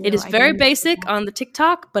 It is very basic on the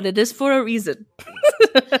TikTok, but it is for a reason.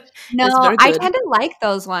 No, I tend to like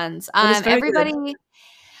those ones. Everybody, good.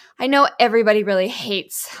 I know everybody really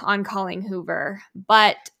hates On Calling Hoover,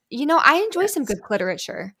 but I enjoy some good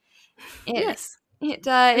literature. Yes. It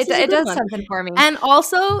does something for me. And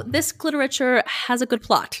also, this literature has a good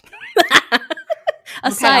plot.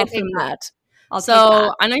 Aside from that.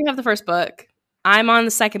 I know you have the first book. I'm on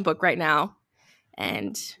the second book right now.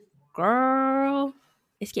 And girl,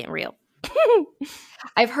 it's getting real.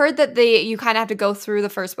 I've heard that you kind of have to go through the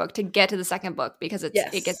first book to get to the second book because it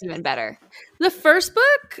gets even better. The first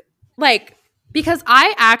book, because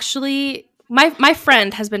I actually... My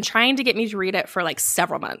friend has been trying to get me to read it for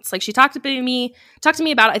several months. She talked to me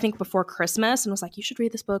about it, I think, before Christmas and was like, you should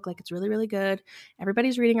read this book. It's really, really good.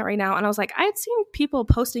 Everybody's reading it right now. And I was like, I had seen people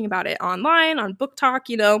posting about it online on Book Talk,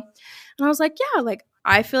 And I was like, yeah,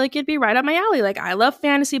 I feel like it'd be right up my alley. I love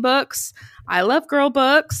fantasy books. I love girl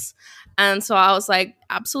books. And so I was like,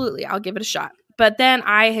 absolutely, I'll give it a shot. But then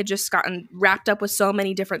I had just gotten wrapped up with so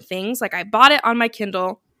many different things. I bought it on my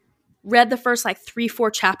Kindle. read the first like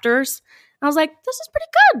 3-4 chapters. I was like, this is pretty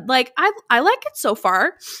good. Like I like it so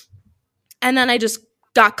far. And then I just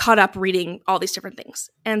got caught up reading all these different things.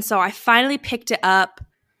 And so I finally picked it up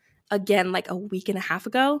again like a week and a half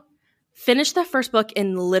ago. Finished the first book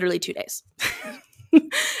in literally 2 days.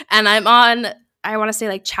 And I'm on, I want to say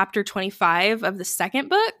like chapter 25 of the second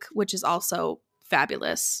book, which is also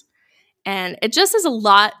fabulous. And it just is a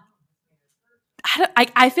lot.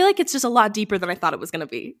 I feel like it's just a lot deeper than I thought it was going to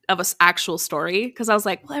be of an actual story. Because I was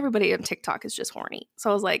like, well, everybody on TikTok is just horny. So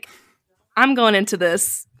I was like, I'm going into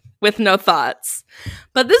this with no thoughts.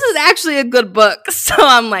 But this is actually a good book. So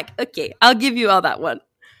I'm like, okay, I'll give you all that one.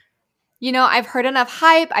 You know, I've heard enough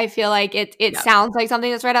hype. I feel like it sounds like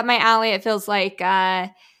something that's right up my alley. It feels like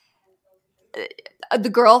the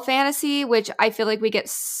girl fantasy, which I feel like we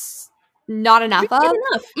get not enough of.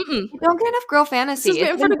 We don't get enough girl fantasy. This is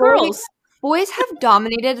written for the girls. Boys have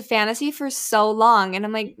dominated fantasy for so long, and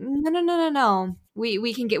I'm like, no.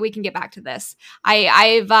 We can get back to this.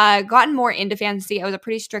 I've gotten more into fantasy. I was a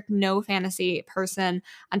pretty strict no fantasy person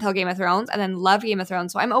until Game of Thrones, and then loved Game of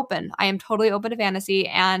Thrones. So I'm open. I am totally open to fantasy,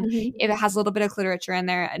 and if it has a little bit of literature in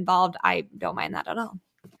there involved, I don't mind that at all.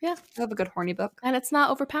 Yeah, I love a good horny book, and it's not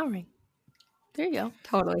overpowering. There you go.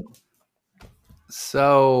 Totally.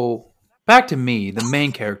 So back to me, the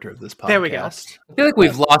main character of this podcast. There we go. I feel like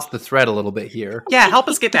we've lost the thread a little bit here. Yeah, help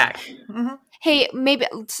us get back. Mm-hmm. Hey, maybe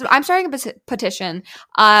so I'm starting a petition.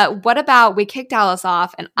 What about we kick Dallas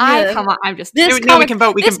off and come on? I'm just this. No, we can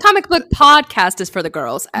vote. This comic book podcast is for the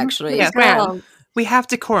girls. Actually, yeah, we have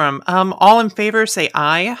decorum. All in favor, say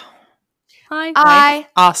aye. Aye. Aye.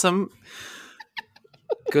 Awesome.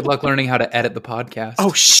 Good luck learning how to edit the podcast.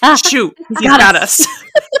 Oh shoot! He's got us.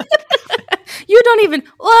 You don't even.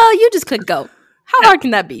 Well, you just click go. How hard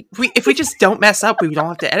can that be? If we just don't mess up, we don't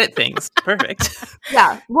have to edit things. Perfect.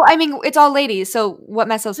 Yeah. Well, I mean, it's all ladies, so what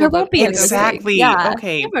mess ups? There won't be exactly. Yeah.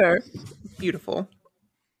 Okay. Never. Beautiful.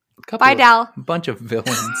 Bye, Dal. A bunch of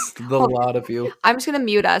villains. The lot of you. I'm just gonna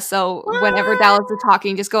mute us, so whenever Dallas is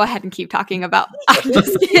talking, just go ahead and keep talking about. I'm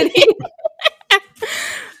just kidding.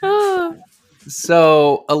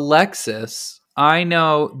 So, Alexis, I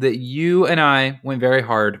know that you and I went very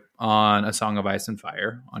hard on A Song of Ice and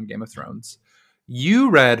Fire on Game of Thrones.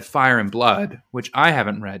 You read Fire and Blood, which I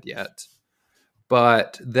haven't read yet.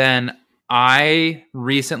 But then I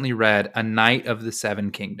recently read A Knight of the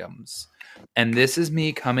Seven Kingdoms. And this is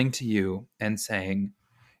me coming to you and saying,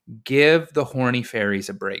 give the horny fairies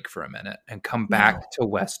a break for a minute and come back to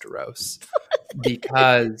Westeros.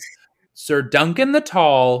 Because Sir Duncan the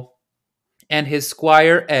Tall and his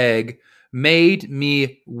Squire Egg made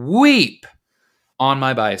me weep on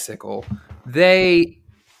my bicycle. They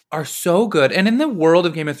are so good. And in the world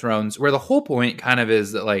of Game of Thrones, where the whole point kind of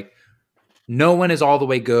is that like no one is all the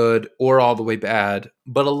way good or all the way bad,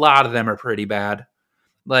 but a lot of them are pretty bad.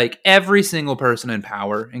 Like every single person in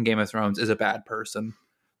power in Game of Thrones is a bad person,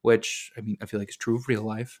 which I mean, I feel like is true of real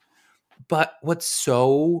life. But what's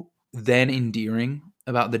so then endearing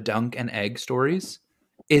about the Dunk and Egg stories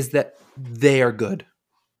is that they are good.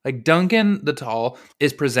 Like Duncan the Tall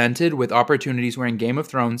is presented with opportunities where in Game of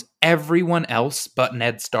Thrones, everyone else but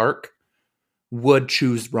Ned Stark would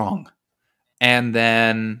choose wrong. And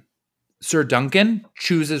then Sir Duncan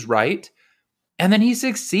chooses right. And then he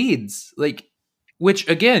succeeds. Like, which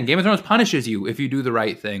again, Game of Thrones punishes you if you do the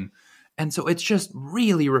right thing. And so it's just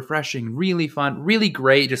really refreshing, really fun, really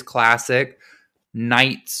great, just classic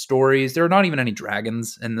knight stories. There are not even any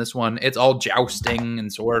dragons in this one. It's all jousting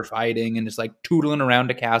and sword fighting and just like tootling around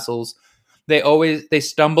to castles. They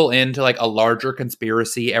stumble into like a larger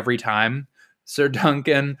conspiracy every time. Sir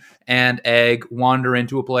Duncan and Egg wander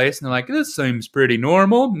into a place and they're like, this seems pretty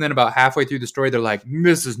normal. And then about halfway through the story, they're like,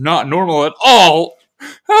 this is not normal at all.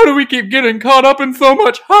 How do we keep getting caught up in so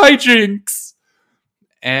much hijinks?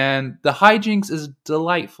 And the hijinks is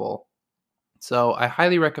delightful. So I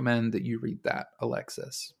highly recommend that you read that,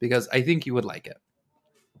 Alexis, because I think you would like it.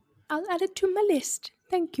 I'll add it to my list.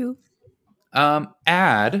 Thank you.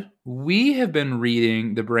 We have been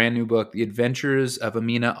reading the brand new book, The Adventures of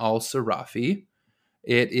Amina al-Sarafi.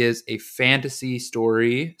 It is a fantasy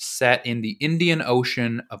story set in the Indian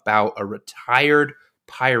Ocean about a retired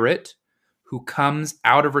pirate who comes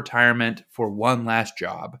out of retirement for one last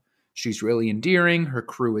job. She's really endearing. Her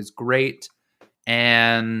crew is great.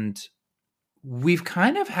 And we've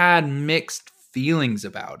kind of had mixed feelings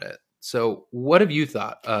about it. So what have you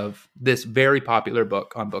thought of this very popular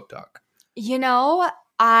book on Book Talk? You know,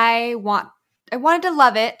 I wanted to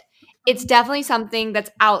love it. It's definitely something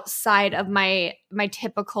that's outside of my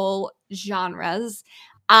typical genres.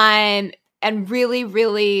 and really,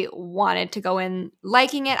 really wanted to go in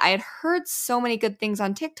liking it. I had heard so many good things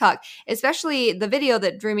on TikTok, especially the video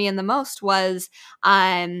that drew me in the most was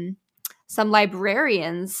some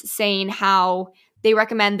librarians saying how they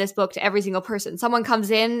recommend this book to every single person. Someone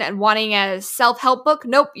comes in and wanting a self-help book.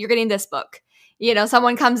 Nope, you're getting this book. You know,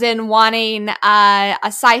 someone comes in wanting a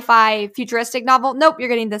sci-fi futuristic novel. Nope, you're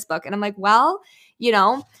getting this book. And I'm like, well, you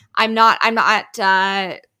know, I'm not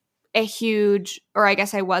a huge, or I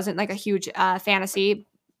guess I wasn't like a huge fantasy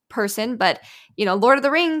person, but you know, Lord of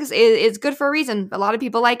the Rings is good for a reason. A lot of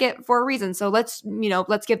people like it for a reason. So let's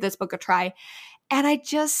give this book a try. And I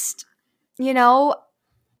just, you know,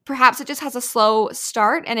 perhaps it just has a slow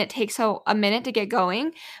start and it takes a minute to get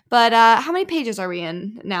going. But how many pages are we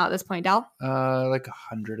in now at this point, Dal? Like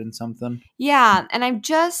 100 and something. Yeah, and I'm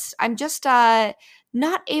just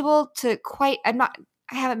not able to quite.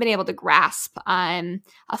 I haven't been able to grasp a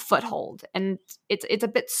foothold, and it's a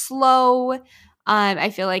bit slow. I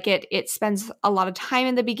feel like it spends a lot of time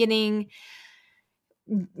in the beginning,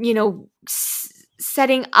 you know,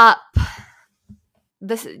 setting up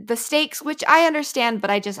the stakes, which I understand, but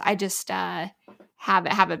I just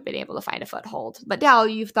haven't been able to find a foothold. But Dal,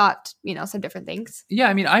 you've thought, you know, some different things. Yeah,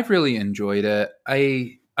 I mean, I've really enjoyed it.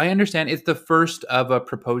 I understand it's the first of a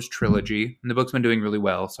proposed trilogy, and the book's been doing really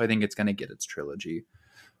well, so I think it's going to get its trilogy.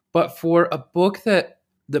 But for a book that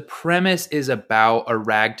the premise is about a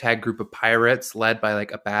ragtag group of pirates led by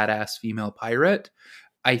like a badass female pirate,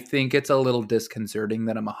 I think it's a little disconcerting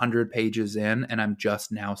that I'm 100 pages in and I'm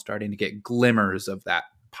just now starting to get glimmers of that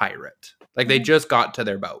pirate. Like they just got to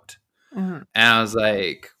their boat. And I was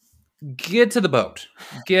like, get to the boat.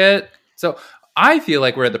 So I feel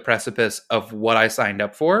like we're at the precipice of what I signed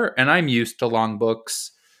up for, and I'm used to long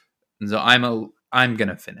books. So I'm going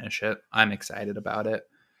to finish it. I'm excited about it.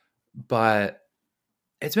 But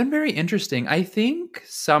it's been very interesting. I think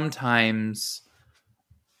sometimes,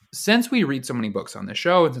 since we read so many books on the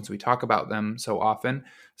show and since we talk about them so often,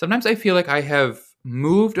 sometimes I feel like I have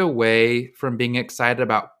moved away from being excited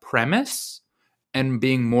about premise and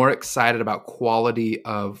being more excited about quality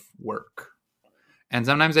of work. And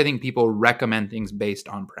sometimes I think people recommend things based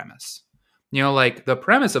on premise. You know, like the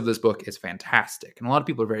premise of this book is fantastic, and a lot of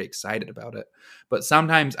people are very excited about it. But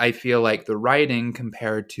sometimes I feel like the writing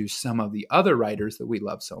compared to some of the other writers that we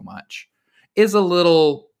love so much is a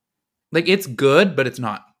little, like it's good, but it's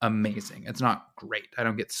not amazing. It's not great. I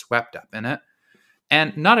don't get swept up in it.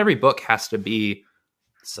 And not every book has to be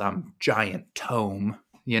some giant tome,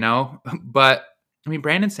 you know? But I mean,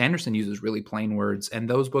 Brandon Sanderson uses really plain words, and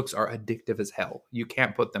those books are addictive as hell. You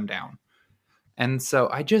can't put them down. And so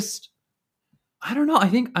I don't know. I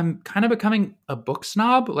think I'm kind of becoming a book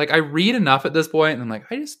snob. Like I read enough at this point, and I'm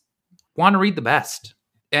like, I just want to read the best.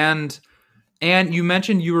 And you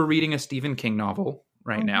mentioned you were reading a Stephen King novel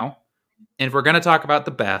right now. And if we're going to talk about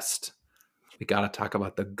the best, we got to talk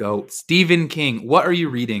about the GOAT, Stephen King. What are you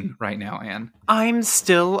reading right now, Anne? I'm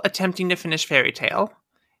still attempting to finish Fairy Tale.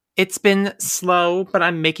 It's been slow, but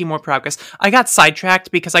I'm making more progress. I got sidetracked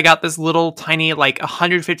because I got this little tiny, like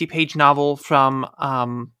 150-page novel from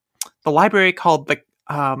the library called the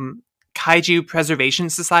Kaiju Preservation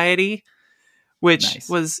Society, which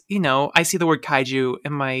was, you know, I see the word kaiju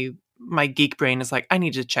and my geek brain is like, I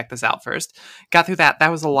need to check this out first. Got through that.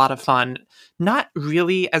 That was a lot of fun. Not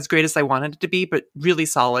really as great as I wanted it to be, but really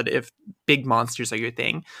solid if big monsters are your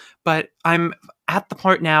thing. But I'm at the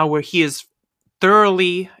part now where he is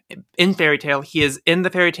thoroughly in Fairy Tale. He is in the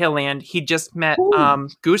Fairy Tale land. He just met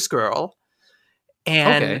Goose Girl.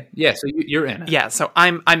 And okay. Yeah, so you're in it. Yeah, so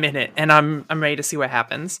I'm in it, and I'm ready to see what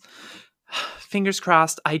happens. Fingers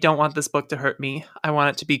crossed. I don't want this book to hurt me. I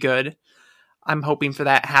want it to be good. I'm hoping for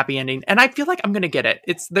that happy ending, and I feel like I'm gonna get it.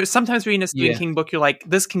 There's sometimes reading a Stephen King book, you're like,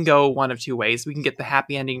 this can go one of two ways. We can get the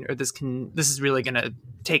happy ending, or this is really gonna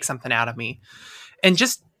take something out of me. And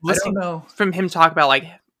just listening from him talk about like,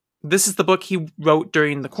 this is the book he wrote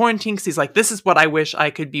during the quarantine, because he's like, this is what I wish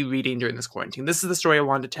I could be reading during this quarantine. This is the story I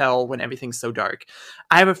wanted to tell when everything's so dark.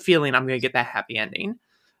 I have a feeling I'm going to get that happy ending.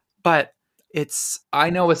 But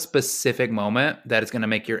I know a specific moment that is going to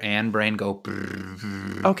make your Anne brain go.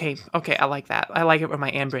 Okay, I like that. I like it when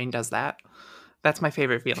my Anne brain does that. That's my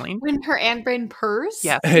favorite feeling. When her Anne brain purrs?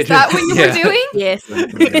 Yes. Is that what you were doing? Yes.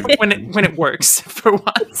 when it works for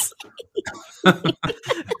once.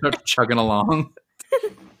 Chugging along.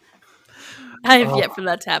 I have yet for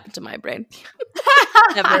that to happen to my brain.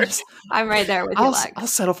 Never. I'm right there with you, Lex. I'll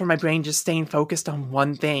settle for my brain just staying focused on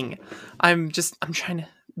one thing. I'm trying to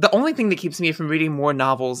The only thing that keeps me from reading more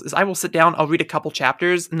novels is I will sit down, I'll read a couple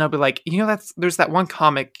chapters, and they'll be like, there's that one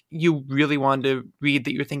comic you really wanted to read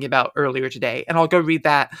that you were thinking about earlier today. And I'll go read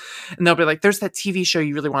that. And they'll be like, there's that TV show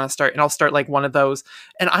you really want to start. And I'll start like one of those.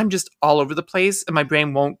 And I'm just all over the place, and my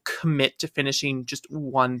brain won't commit to finishing just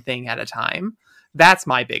one thing at a time. That's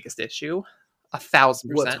my biggest issue.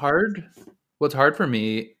 1,000%. What's hard for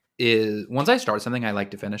me is once I start something, I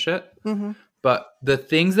like to finish it. Mm-hmm. But the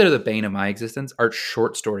things that are the bane of my existence are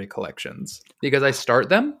short story collections because I start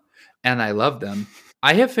them and I love them.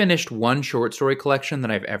 I have finished one short story collection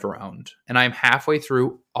that I've ever owned, and I'm halfway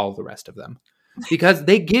through all the rest of them because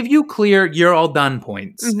they give you clear, you're all done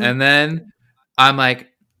points. Mm-hmm. And then I'm like,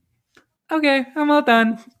 okay, I'm all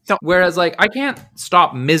done. Whereas like I can't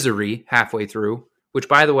stop Misery halfway through, which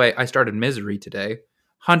by the way, I started Misery today,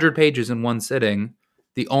 100 pages in one sitting.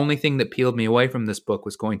 The only thing that peeled me away from this book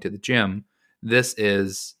was going to the gym. This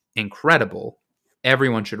is incredible.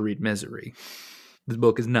 Everyone should read Misery. This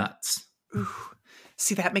book is nuts. Ooh.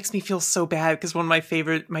 See, that makes me feel so bad because one of my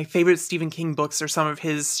favorite Stephen King books are some of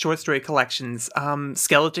his short story collections.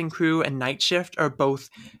 Skeleton Crew and Night Shift are both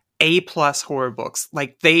A+ horror books.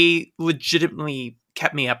 Like, they legitimately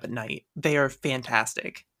kept me up at night. They are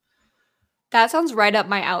fantastic. That sounds right up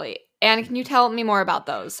my alley. And can you tell me more about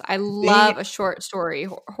those? I love a short story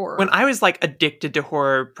horror. When I was like addicted to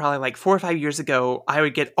horror, probably like 4 or 5 years ago, I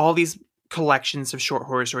would get all these collections of short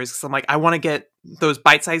horror stories because I'm like, I want to get those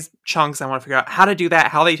bite-sized chunks. I want to figure out how to do that,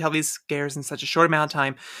 how they tell these scares in such a short amount of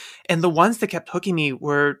time. And the ones that kept hooking me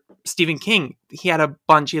were Stephen King. He had a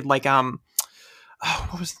bunch. He had like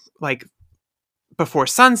what was like Before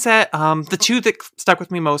Sunset. The two that stuck with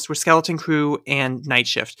me most were Skeleton Crew and Night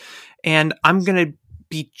Shift. And I'm gonna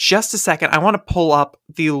be just a second. I want to pull up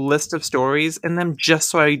the list of stories in them just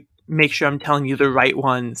so I make sure I'm telling you the right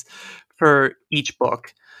ones for each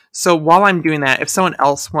book. So while I'm doing that, if someone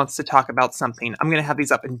else wants to talk about something, I'm going to have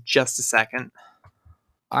these up in just a second.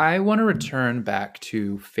 I want to return back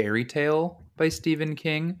to Fairy Tale by Stephen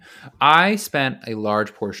King. I spent a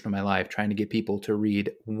large portion of my life trying to get people to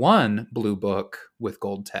read one blue book with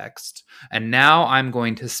gold text. And now I'm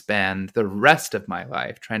going to spend the rest of my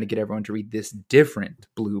life trying to get everyone to read this different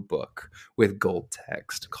blue book with gold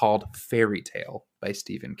text called Fairy Tale by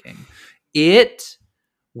Stephen King. It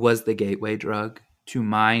was the gateway drug to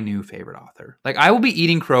my new favorite author. Like, I will be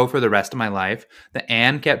eating crow for the rest of my life. That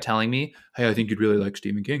Anne kept telling me, hey, I think you'd really like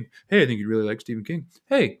Stephen King. Hey, I think you'd really like Stephen King.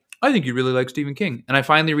 Hey, I think you'd really like Stephen King. And I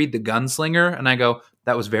finally read The Gunslinger, and I go,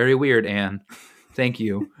 that was very weird, Anne. Thank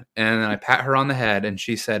you. And then I pat her on the head, and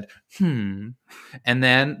she said, And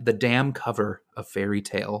then the damn cover of Fairy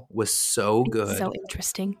Tale was so good. So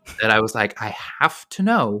interesting. That I was like, I have to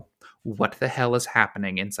know what the hell is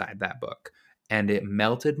happening inside that book. And it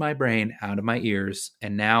melted my brain out of my ears.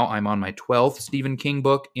 And now I'm on my 12th Stephen King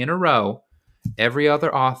book in a row. Every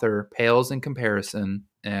other author pales in comparison,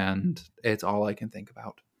 and it's all I can think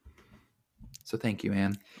about. So thank you,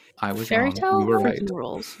 Anne. I was Fairy wrong. Tale You were right.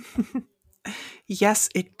 rules. Yes,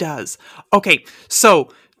 it does. Okay, so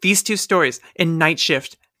these two stories in Night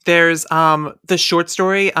Shift. There's the short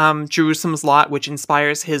story, Jerusalem's Lot, which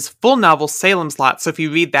inspires his full novel, Salem's Lot. So if you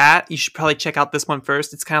read that, you should probably check out this one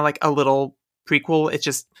first. It's kind of like a little prequel. It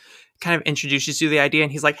just kind of introduces you to the idea,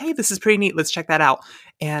 and he's like, hey, this is pretty neat. Let's check that out.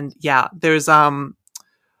 And yeah, there's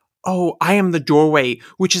I Am the Doorway,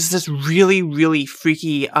 which is this really, really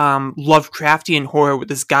freaky Lovecraftian horror where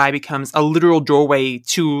this guy becomes a literal doorway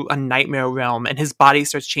to a nightmare realm, and his body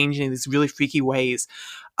starts changing in these really freaky ways.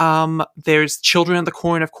 There's Children of the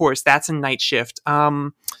Corn, of course. That's in Night Shift.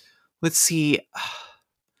 Let's see.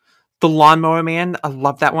 The Lawnmower Man. I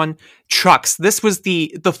love that one. Trucks. This was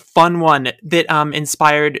the fun one that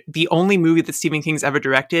inspired the only movie that Stephen King's ever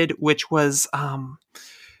directed, which was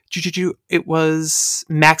it was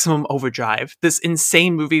Maximum Overdrive. This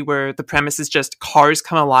insane movie where the premise is just cars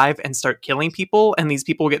come alive and start killing people, and these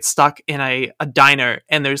people get stuck in a diner,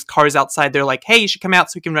 and there's cars outside. They're like, hey, you should come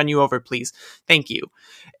out so we can run you over, please. Thank you.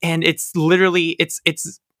 And it's literally, it's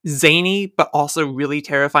zany, but also really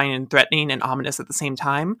terrifying and threatening and ominous at the same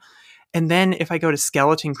time. And then if I go to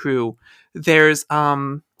Skeleton Crew, there's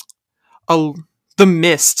The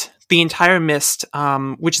Mist, the entire Mist,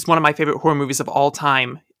 which is one of my favorite horror movies of all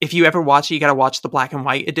time. If you ever watch it, you got to watch the black and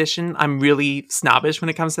white edition. I'm really snobbish when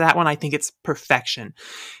it comes to that one. I think it's perfection.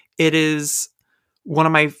 It is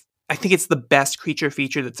I think it's the best creature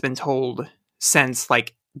feature that's been told since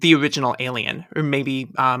like the original Alien, or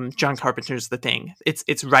maybe John Carpenter's The Thing.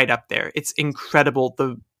 It's right up there. It's incredible.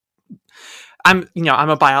 I'm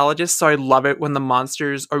a biologist, so I love it when the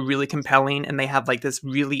monsters are really compelling and they have like this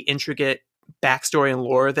really intricate backstory and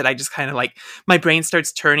lore that I just kind of like, my brain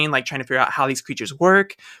starts turning, like trying to figure out how these creatures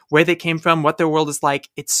work, where they came from, what their world is like.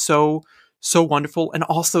 It's so wonderful. And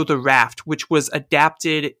also The Raft, which was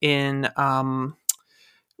adapted in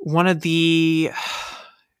one of the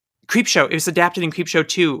Creepshow. It was adapted in Creepshow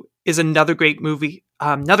 2, is another great movie.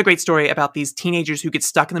 Another great story about these teenagers who get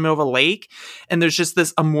stuck in the middle of a lake, and there's just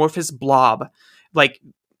this amorphous blob. Like,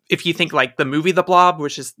 if you think like the movie The Blob,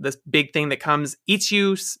 which is this big thing that comes, eats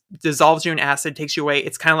you, dissolves you in acid, takes you away.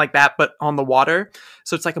 It's kind of like that, but on the water.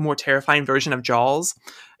 So it's like a more terrifying version of Jaws.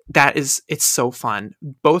 It's so fun.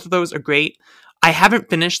 Both of those are great. I haven't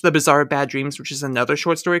finished The Bizarre Bad Dreams, which is another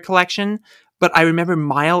short story collection, but I remember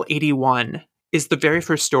Mile 81 is the very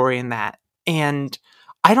first story in that. And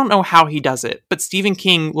I don't know how he does it, but Stephen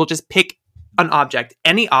King will just pick an object,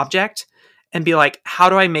 any object, and be like, how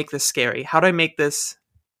do I make this scary? How do I make this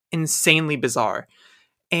insanely bizarre?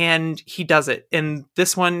 And he does it. And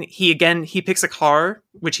this one, he picks a car,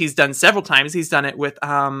 which he's done several times. He's done it with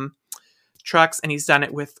trucks, and he's done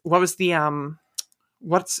it with, what was the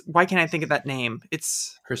why can't I think of that name?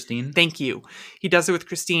 It's Christine. Thank you. He does it with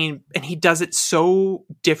Christine, and he does it so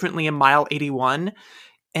differently in Mile 81.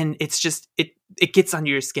 And it's just, it gets under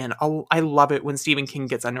your skin. I love it when Stephen King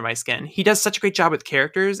gets under my skin. He does such a great job with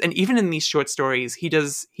characters. And even in these short stories, he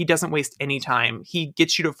doesn't waste any time. He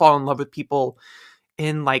gets you to fall in love with people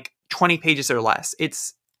in like 20 pages or less.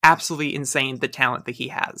 It's absolutely insane, the talent that he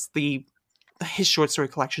has. His short story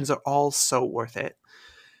collections are all so worth it.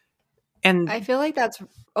 And I feel like that's,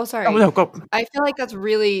 oh, sorry. Oh, no, go. I feel like that's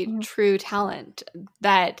really true talent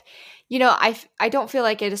that, I don't feel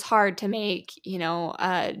like it is hard to make,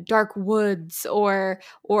 dark woods or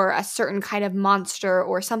a certain kind of monster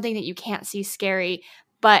or something that you can't see scary,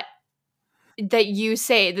 but that you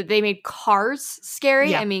say that they made cars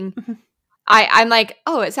scary. Yeah. I mean, I'm like,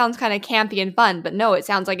 oh, it sounds kind of campy and fun, but no, it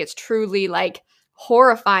sounds like it's truly like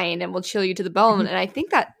horrifying and will chill you to the bone. And I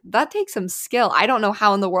think that takes some skill. I don't know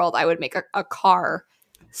how in the world I would make a car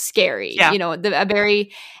scary. Yeah. A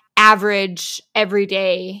very average,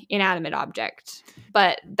 everyday, inanimate object.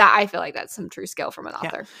 But that, I feel like that's some true skill from an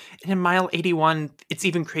author. And in Mile 81, it's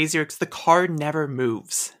even crazier because the car never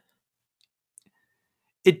moves.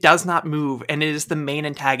 It does not move, and it is the main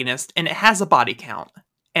antagonist, and it has a body count,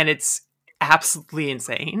 and it's absolutely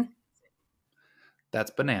insane.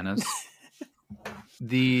 That's bananas.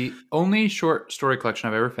 The only short story collection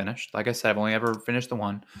I've ever finished, like I said, I've only ever finished the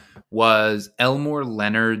one, was Elmore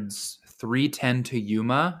Leonard's 3:10 to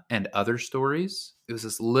Yuma and Other Stories. It was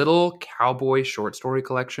this little cowboy short story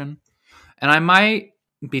collection. And I might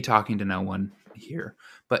be talking to no one here,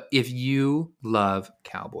 but if you love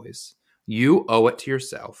cowboys, you owe it to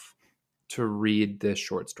yourself to read this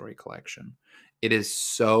short story collection. It is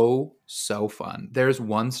so, so fun. There's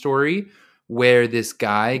one story where this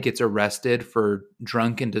guy gets arrested for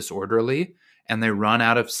drunk and disorderly, and they run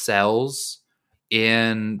out of cells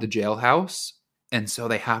in the jailhouse. And so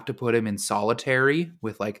they have to put him in solitary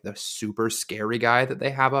with like the super scary guy that they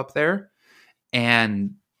have up there.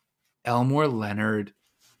 And Elmore Leonard,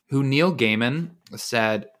 who Neil Gaiman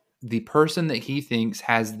said the person that he thinks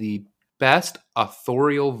has the best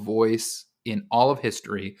authorial voice in all of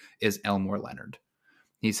history is Elmore Leonard.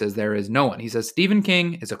 He says there is no one. He says Stephen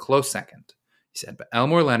King is a close second. He said, but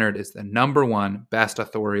Elmore Leonard is the number one best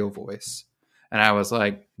authorial voice. And I was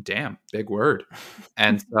like, damn, big word.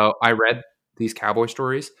 And so I read these cowboy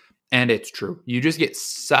stories, and it's true. You just get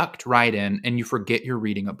sucked right in, and you forget you're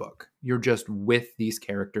reading a book. You're just with these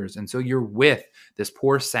characters. And so you're with this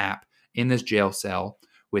poor sap in this jail cell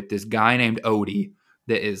with this guy named Odie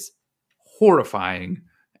that is horrifying.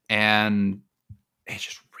 And it's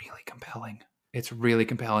just really compelling. It's really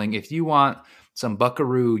compelling. If you want some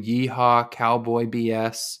buckaroo, yeehaw, cowboy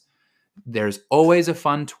BS, there's always a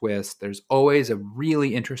fun twist. There's always a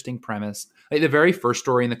really interesting premise. Like the very first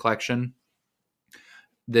story in the collection,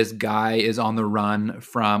 this guy is on the run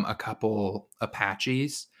from a couple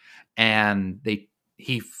Apaches, and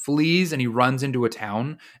he flees and he runs into a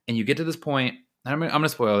town. And you get to this point, I'm going to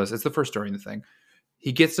spoil this. It's the first story in the thing.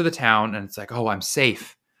 He gets to the town, and it's like, oh, I'm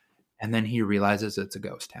safe. And then he realizes it's a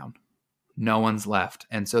ghost town. No one's left.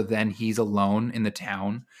 And so then he's alone in the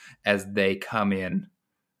town as they come in.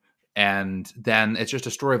 And then it's just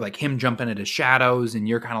a story of like him jumping into shadows, and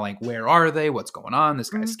you're kind of like, where are they? What's going on?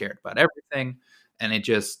 This guy's scared about everything. And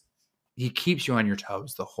he keeps you on your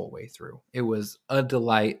toes the whole way through. It was a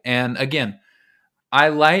delight. And again, I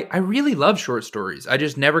really love short stories. I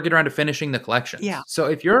just never get around to finishing the collection. Yeah. So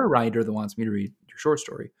if you're a writer that wants me to read your short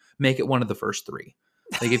story, make it one of the first three.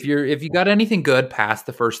 Like if you got anything good past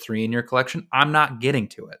the first three in your collection, I'm not getting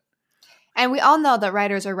to it. And we all know that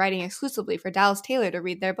writers are writing exclusively for Dallas Taylor to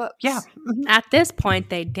read their books. Yeah. At this point,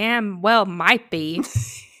 they damn well might be.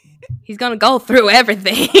 He's gonna go through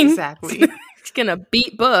everything. Exactly. He's gonna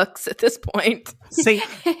beat books at this point. See,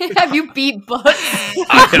 Have you beat books?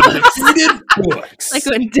 I have defeated books. Like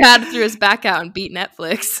when Dad threw his back out and beat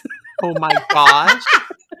Netflix. oh my gosh.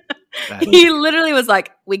 That is- He literally was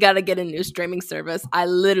like, "We got to get a new streaming service. I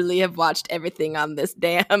literally have watched everything on this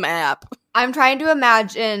damn app." I'm trying to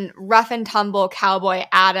imagine rough and tumble cowboy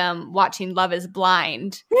Adam watching Love is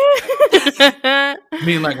Blind. I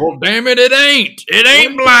mean, like, well, damn it, it ain't. It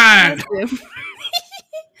ain't blind.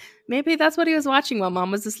 Maybe that's what he was watching while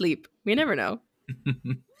Mom was asleep. We never know.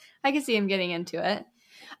 I can see him getting into it.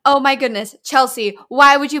 Oh my goodness, Chelsea,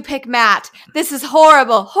 why would you pick Matt? This is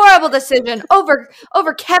horrible, horrible decision over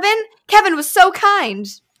Kevin. Kevin was so kind.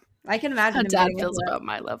 I can imagine How him Dad getting feels into it. about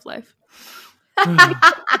my love life.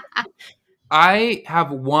 I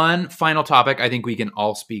have one final topic I think we can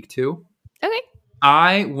all speak to. Okay.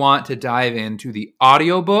 I want to dive into the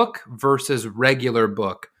audiobook versus regular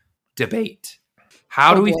book debate.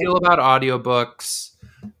 How do we feel about audiobooks?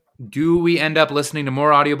 Do we end up listening to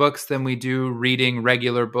more audiobooks than we do reading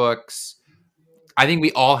regular books? I think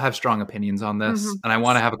we all have strong opinions on this, and I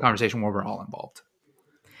want to have a conversation where we're all involved.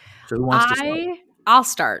 So who wants to start? I'll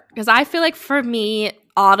start because I feel like for me,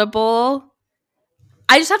 Audible,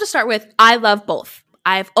 I just have to start with I love both.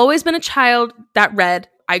 I've always been a child that read.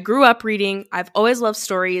 I grew up reading. I've always loved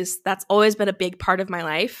stories. That's always been a big part of my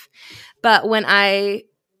life. But when I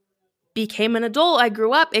became an adult, I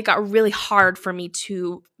grew up, it got really hard for me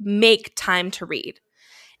to make time to read.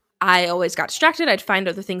 I always got distracted. I'd find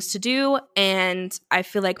other things to do. And I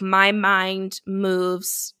feel like my mind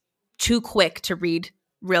moves too quick to read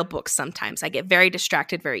real books sometimes. I get very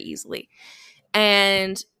distracted very easily.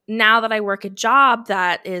 And now that I work a job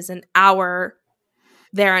that is an hour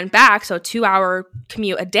there and back, so 2-hour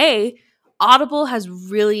commute a day, Audible has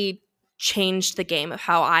really changed the game of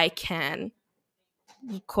how I can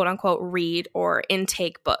quote unquote read or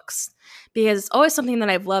intake books, because it's always something that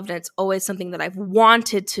I've loved and it's always something that I've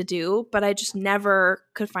wanted to do, but I just never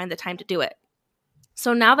could find the time to do it.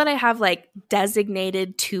 So now that I have like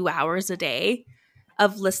designated 2 hours a day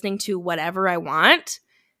of listening to whatever I want,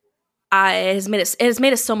 it has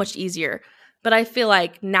made it so much easier. But I feel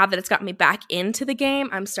like now that it's got me back into the game,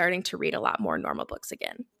 I'm starting to read a lot more normal books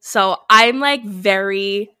again. So I'm like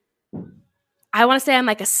I want to say I'm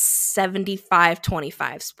like a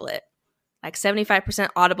 75-25 split. Like 75%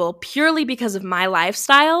 Audible purely because of my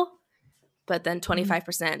lifestyle, but then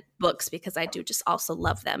 25% books because I do just also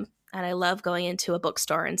love them. And I love going into a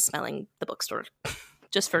bookstore and smelling the bookstore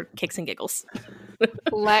just for kicks and giggles.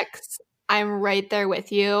 Lex, I'm right there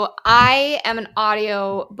with you. I am an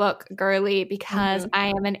audio book girly because I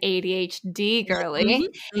am an ADHD girly.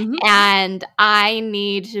 And I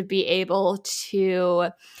need to be able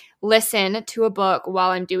to listen to a book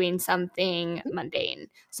while I'm doing something mundane.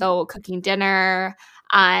 So cooking dinner,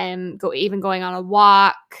 even going on a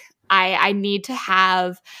walk. I need to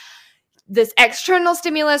have this external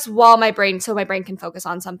stimulus while my brain can focus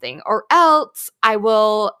on something, or else I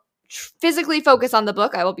will physically focus on the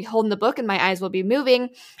book. I will be holding the book and my eyes will be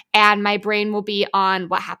moving and my brain will be on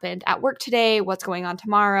what happened at work today, what's going on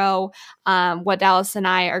tomorrow, what Dallas and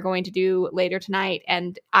I are going to do later tonight.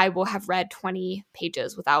 And I will have read 20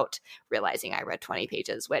 pages without realizing I read 20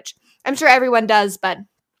 pages, which I'm sure everyone does, but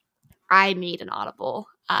I need an Audible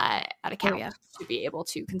account to be able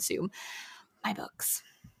to consume my books.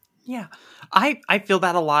 Yeah, I feel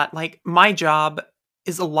that a lot. Like my job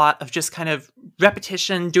is a lot of just kind of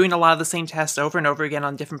repetition, doing a lot of the same tests over and over again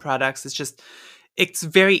on different products. It's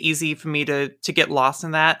very easy for me to get lost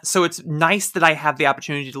in that. So it's nice that I have the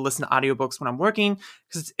opportunity to listen to audiobooks when I'm working,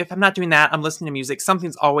 because if I'm not doing that, I'm listening to music.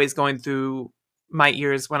 Something's always going through my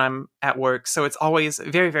ears when I'm at work. So it's always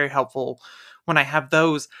very, very helpful when I have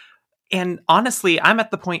those. And honestly, I'm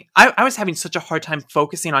at the point, I was having such a hard time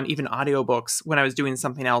focusing on even audiobooks when I was doing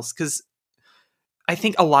something else, because I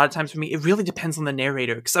think a lot of times for me, it really depends on the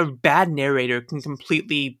narrator, because a bad narrator can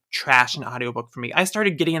completely trash an audiobook for me. I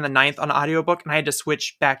started getting in the 9th on audiobook and I had to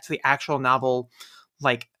switch back to the actual novel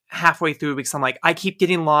like halfway through, because I'm like, I keep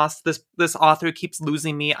getting lost. This author keeps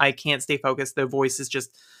losing me. I can't stay focused. Their voice is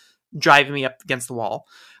just driving me up against the wall.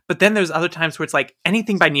 But then there's other times where it's like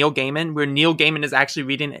anything by Neil Gaiman, where Neil Gaiman is actually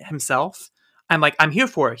reading it himself. I'm like, I'm here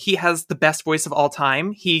for it. He has the best voice of all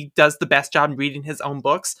time. He does the best job reading his own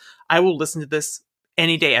books. I will listen to this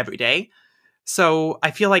any day, every day. So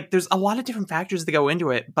I feel like there's a lot of different factors that go into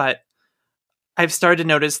it, but I've started to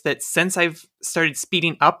notice that since I've started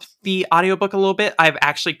speeding up the audiobook a little bit, I've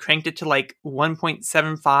actually cranked it to like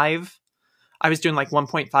 1.75 I was doing like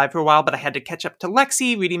 1.5 for a while, but I had to catch up to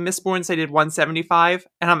Lexi reading Mistborn, so I did 175.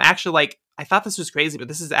 And I'm actually like, I thought this was crazy, but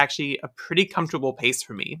this is actually a pretty comfortable pace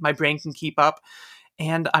for me. My brain can keep up,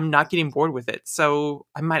 and I'm not getting bored with it. So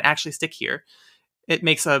I might actually stick here. It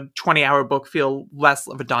makes a 20-hour book feel less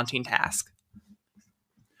of a daunting task.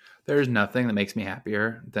 There's nothing that makes me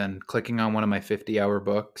happier than clicking on one of my 50-hour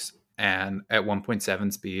books, and at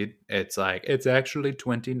 1.7 speed, it's like, it's actually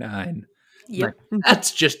 29. Yep. Like,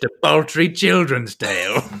 that's just a paltry children's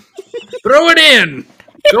tale. Throw it in.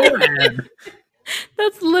 Go ahead.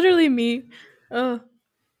 That's literally me. Oh,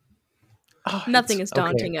 Nothing is okay.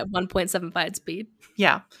 daunting at 1.75 speed.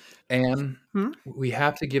 Yeah. And Hmm? we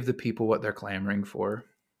have to give the people what they're clamoring for.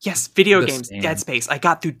 Yes, video The games. Stand. Dead Space. I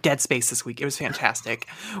got through Dead Space this week. It was fantastic.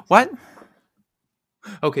 What?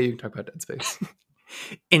 Okay, you can talk about Dead Space.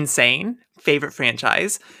 Insane. Favorite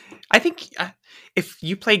franchise. I think if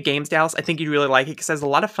you played games, Dallas, I think you'd really like it because it has a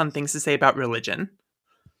lot of fun things to say about religion.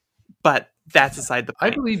 But that's aside the I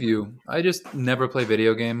point. believe you. I just never play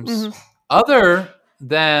video games. Mhm. Other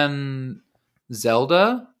than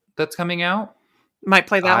Zelda that's coming out. Might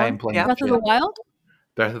play that I'm one. playing Yeah. Breath of the Wild?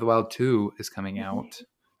 Breath of the Wild 2 is coming out,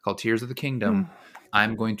 called Tears of the Kingdom.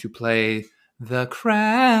 I'm going to play the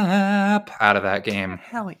crap out of that game.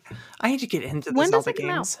 Hell yeah. I need to get into the When does Zelda it come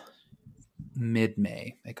out? games.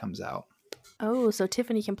 Mid-May it comes out. Oh, so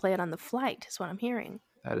Tiffany can play it on the flight, is what I'm hearing.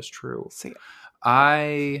 That is true. See,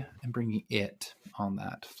 I am bringing it on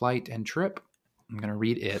that flight and trip. I'm going to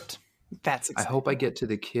read it. that's I exciting. hope I get to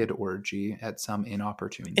the kid orgy at some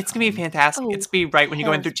inopportune It's going to be time. fantastic. Oh, It's going to be right when you're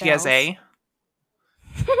going through hells TSA.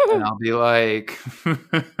 And I'll be like,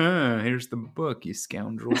 here's the book, you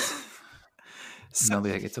scoundrels. And So, they'll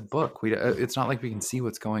be like, it's a book. It's not like we can see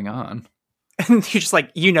what's going on. and you're just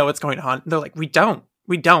like, you know what's going on. They're like, we don't.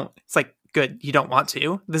 It's like, good. You don't want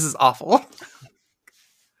to. This is awful.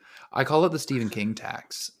 I call it the Stephen King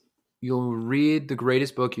tax. You'll read the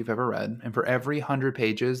greatest book you've ever read, and for every 100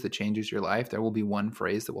 pages that changes your life, there will be one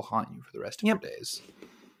phrase that will haunt you for the rest of Yep. your days.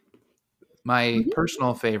 My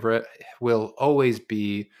personal favorite will always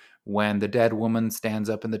be when the dead woman stands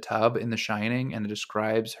up in the tub in The Shining and it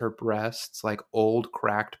describes her breasts like old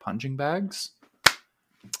cracked punching bags.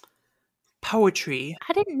 Poetry.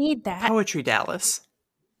 I didn't need that. Poetry, Dallas.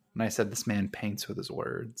 And I said, this man paints with his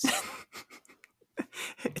words.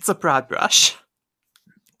 It's a broad brush.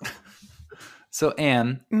 So,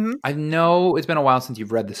 Anne, Mhm. I know it's been a while since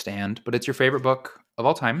you've read The Stand, but it's your favorite book of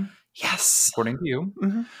all time, Yes. according to you.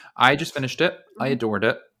 Mhm. I just finished it. I adored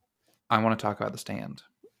it. I want to talk about The Stand.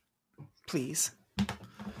 Please.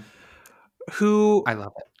 Who? I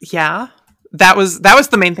love it. Yeah. That was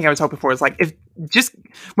the main thing I was hoping for. Is like, if just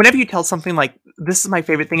whenever you tell something like this is my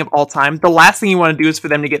favorite thing of all time, the last thing you want to do is for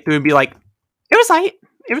them to get through and be like, it was right.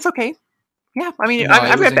 It was okay. Yeah. I mean, No, I've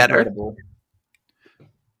it was read better. incredible.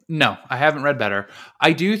 No, I haven't read better.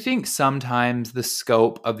 I do think sometimes the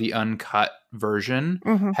scope of the uncut version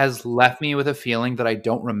Mhm. has left me with a feeling that I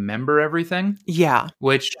don't remember everything, Yeah.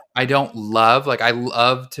 which I don't love. Like, I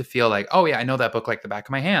love to feel like, oh yeah, I know that book like the back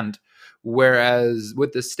of my hand. Whereas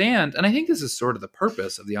with The Stand, and I think this is sort of the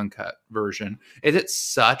purpose of the uncut version, is it's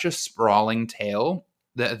such a sprawling tale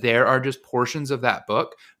that there are just portions of that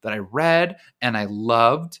book that I read and I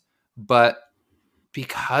loved, but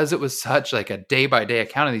because it was such like a day by day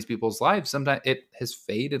account of these people's lives, sometimes it has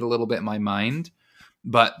faded a little bit in my mind.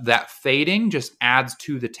 But that fading just adds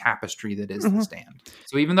to the tapestry that is The Mhm. Stand.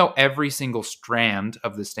 So even though every single strand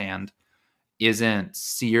of The Stand isn't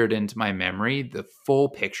seared into my memory, the full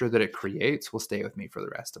picture that it creates will stay with me for the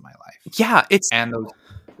rest of my life. Yeah. It's And those,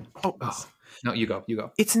 oh, no, you go.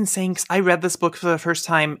 it's insane because I read this book for the first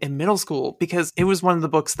time in middle school because it was one of the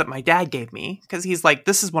books that my dad gave me because he's like,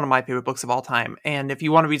 this is one of my favorite books of all time. And if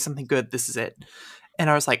you want to read something good, this is it. And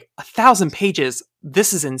I was like, 1,000 pages.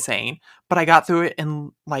 This is insane. But I got through it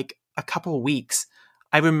in like a couple of weeks.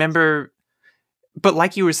 I remember, but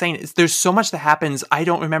like you were saying, there's so much that happens. I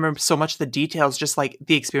don't remember so much the details, just like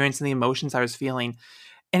the experience and the emotions I was feeling.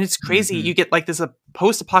 And it's crazy. Mhm. You get like this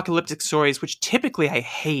post-apocalyptic stories, which typically I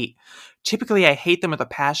hate. Typically I hate them with a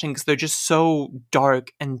passion because they're just so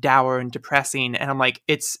dark and dour and depressing. And I'm like,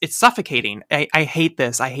 it's suffocating. I hate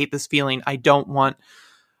this. I hate this feeling. I don't want,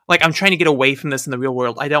 like, I'm trying to get away from this in the real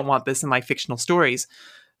world. I don't want this in my fictional stories.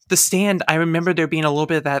 The Stand, I remember there being a little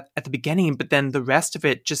bit of that at the beginning, but then the rest of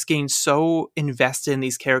it just getting so invested in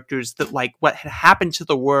these characters that like what had happened to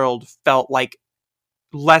the world felt like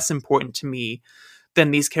less important to me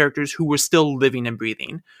than these characters who were still living and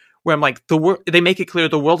breathing. Where I'm like, they make it clear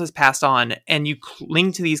the world has passed on, and you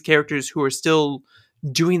cling to these characters who are still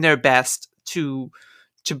doing their best to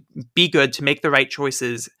be good, to make the right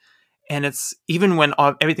choices. And it's even when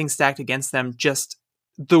everything's stacked against them, just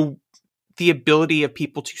the ability of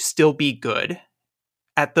people to still be good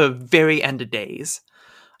at the very end of days.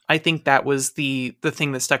 I think that was the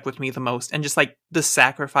thing that stuck with me the most. And just like the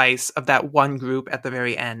sacrifice of that one group at the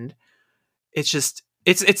very end. It's just,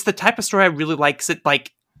 it's the type of story I really like. 'Cause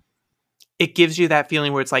it gives you that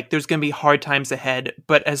feeling where it's like, there's going to be hard times ahead,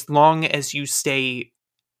 but as long as you stay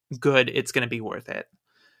good, it's going to be worth it.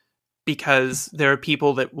 Because there are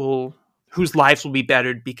people whose lives will be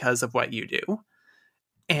bettered because of what you do.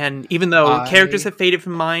 And even though characters have faded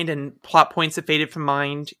from mind and plot points have faded from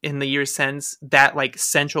mind in the years since, that like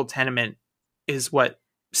central tenement is what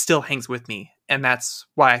still hangs with me. And that's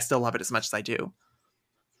why I still love it as much as I do.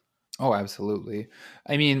 Oh, absolutely.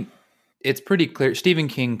 I mean, it's pretty clear. Stephen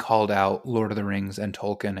King called out Lord of the Rings and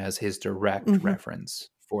Tolkien as his direct reference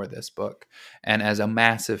for this book. And as a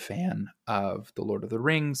massive fan of The Lord of the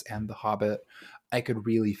Rings and The Hobbit, I could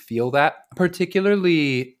really feel that,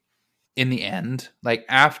 particularly in the end. Like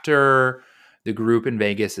after the group in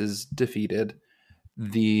Vegas is defeated,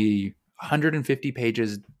 the 150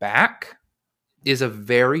 pages back is a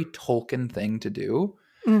very Tolkien thing to do.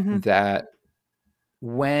 That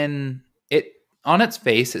when on its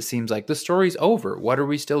face, it seems like the story's over. What are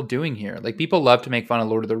we still doing here? Like, people love to make fun of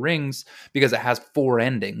Lord of the Rings because it has 4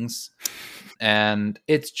 endings. And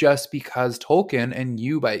it's just because Tolkien, and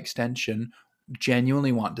you by extension,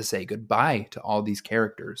 genuinely want to say goodbye to all these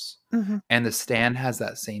characters. And The Stand has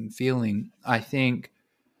that same feeling. I think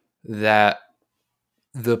that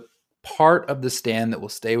the part of The Stand that will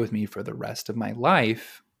stay with me for the rest of my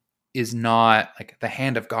life is not like the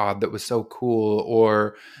hand of God that was so cool,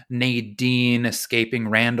 or Nadine escaping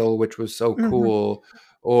Randall, which was so cool,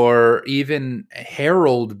 or even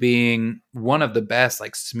Harold being one of the best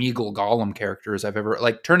like Smeagol Gollum characters I've ever,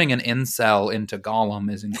 like turning an incel into Gollum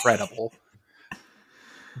is incredible.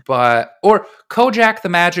 Or Kojak the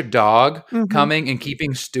magic dog coming and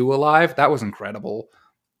keeping Stu alive. That was incredible.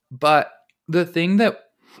 But the thing that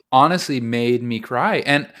honestly made me cry,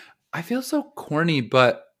 and I feel so corny,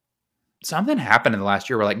 but something happened in the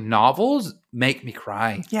last year where like novels make me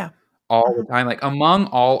cry all the time. Like among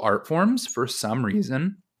all art forms, for some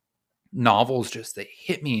reason, novels just, they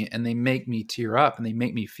hit me and they make me tear up and they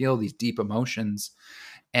make me feel these deep emotions.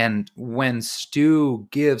 And when Stu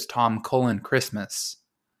gives Tom Cullen Christmas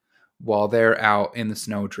while they're out in the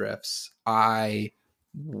snowdrifts, I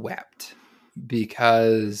wept,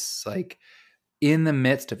 because like in the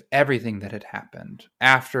midst of everything that had happened,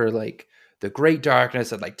 after like the great darkness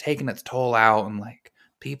had like taken its toll out and like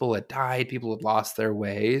people had died, people had lost their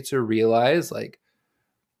way, to realize like,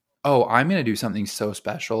 oh, I'm going to do something so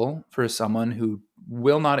special for someone who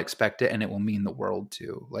will not expect it, and it will mean the world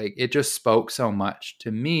to. Like, it just spoke so much to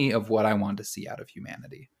me of what I want to see out of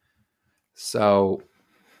humanity. So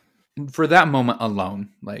for that moment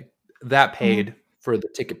alone, like that paid for the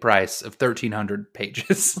ticket price of 1,300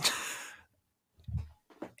 pages.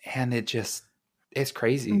 And it's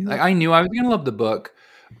crazy. Like, I knew I was going to love the book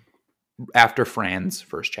after Fran's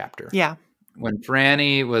first chapter. Yeah. When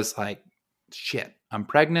Franny was like, shit, I'm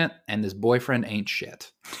pregnant and this boyfriend ain't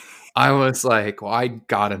shit. I was like, well, I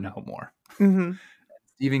gotta know more.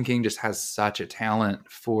 Stephen King just has such a talent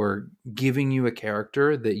for giving you a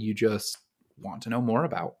character that you just want to know more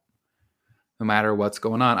about, no matter what's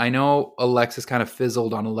going on. I know Alexis kind of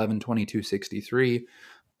fizzled on 11/22/63,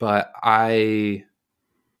 but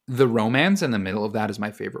the romance in the middle of that is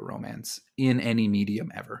my favorite romance in any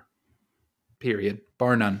medium ever. Period.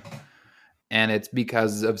 Bar none. And it's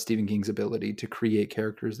because of Stephen King's ability to create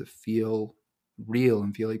characters that feel real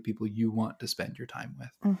and feel like people you want to spend your time with.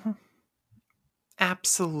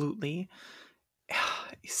 Absolutely.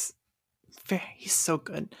 He's so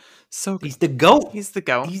good. So good. He's the GOAT. He's the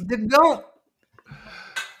GOAT. He's the GOAT.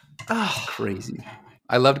 Oh, crazy.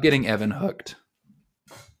 I loved getting Evan hooked.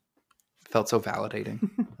 Felt so validating.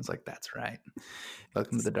 I was like, that's right.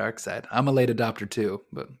 Welcome to the dark side. I'm a late adopter too,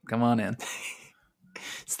 but come on in.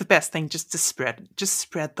 It's the best thing, just to spread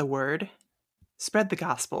the word. Spread the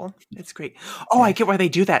gospel. It's great. Oh, I get why they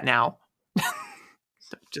do that now.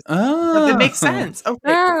 It makes sense. Okay.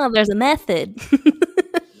 Oh, there's a method.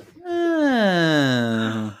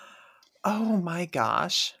 Oh my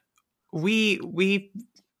gosh. We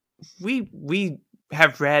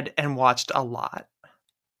have read and watched a lot.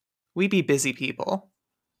 We be busy people.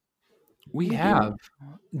 We have.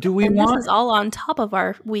 Do we and want? This is all on top of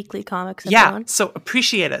our weekly comics. Yeah. Everyone. So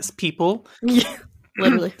appreciate us, people.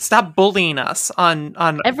 Literally. Stop bullying us on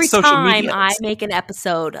Every social time media. I make an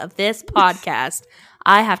episode of this podcast,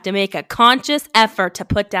 I have to make a conscious effort to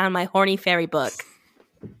put down my horny fairy book.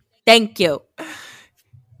 Thank you.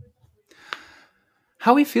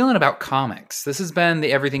 How are we feeling about comics? This has been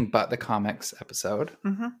the Everything But the Comics episode.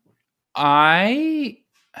 Mm-hmm. I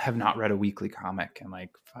have not read a weekly comic in like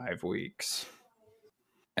 5 weeks.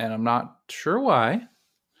 And I'm not sure why.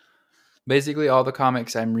 Basically, all the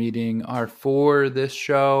comics I'm reading are for this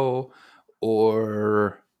show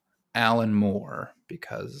or Alan Moore,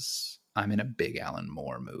 because I'm in a big Alan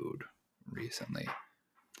Moore mood recently.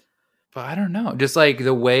 But I don't know. Just like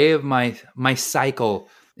the way of my cycle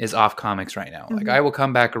is off comics right now. Like, I will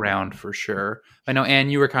come back around for sure. I know, Anne,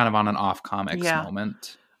 you were kind of on an off comics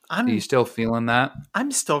moment. Are you still feeling that?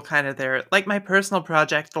 I'm still kind of there. Like, my personal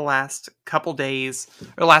project the last couple days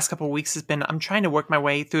or last couple weeks has been, I'm trying to work my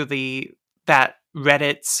way through that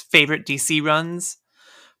Reddit's favorite DC runs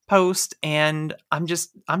post, and I'm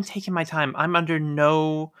taking my time. I'm under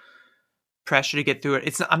no pressure to get through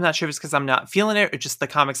it. I'm not sure if it's because I'm not feeling it or just the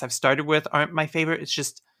comics I've started with aren't my favorite. It's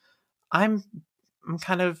just I'm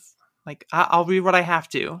kind of like, I'll read what I have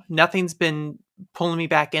to. Nothing's been pulling me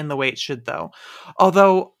back in the way it should, though.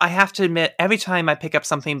 Although I have to admit, every time I pick up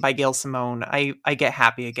something by Gail Simone, I get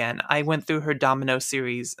happy again. I went through her Domino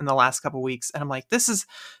series in the last couple weeks, and I'm like, this is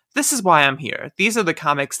why I'm here. These are the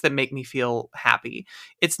comics that make me feel happy.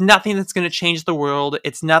 It's nothing that's going to change the world.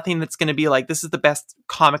 It's nothing that's going to be like, this is the best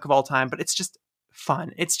comic of all time, but it's just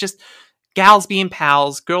fun. It's just gals being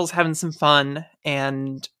pals, girls having some fun,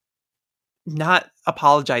 and not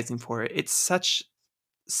apologizing for it. It's such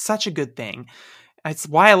a good thing. It's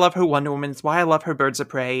why I love her Wonder Woman. It's why I love her Birds of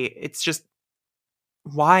Prey. It's just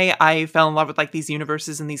why I fell in love with like these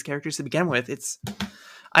universes and these characters to begin with.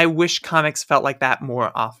 I wish comics felt like that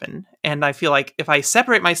more often. And I feel like if I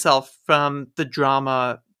separate myself from the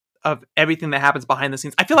drama of everything that happens behind the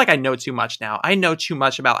scenes, I feel like I know too much now. I know too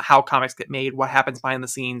much about how comics get made, what happens behind the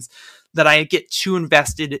scenes, that I get too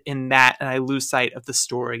invested in that and I lose sight of the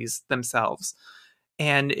stories themselves.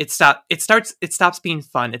 And it stops being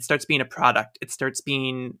fun. It starts being a product. It starts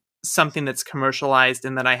being something that's commercialized,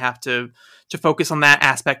 and then I have to focus on that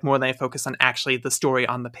aspect more than I focus on actually the story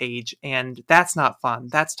on the page. And that's not fun.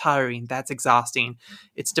 That's tiring. That's exhausting.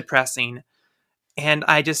 It's depressing. And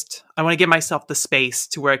I want to give myself the space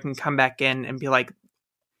to where I can come back in and be like,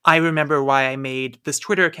 I remember why I made this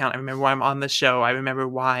Twitter account. I remember why I'm on the show. I remember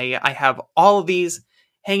why I have all of these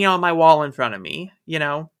hanging on my wall in front of me. You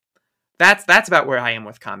know, that's about where I am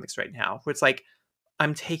with comics right now. Where it's like,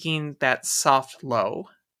 I'm taking that soft low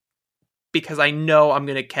because I know I'm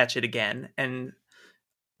going to catch it again and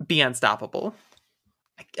be unstoppable.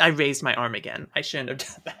 I raised my arm again. I shouldn't have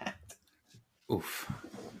done that. Oof.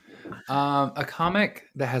 A comic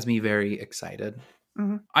that has me very excited.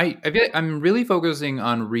 Mm-hmm. I feel like I'm really focusing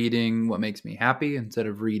on reading what makes me happy instead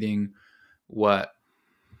of reading what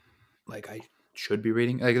like I should be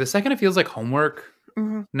reading. Like the second it feels like homework,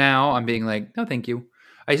 now I'm being like, no, thank you.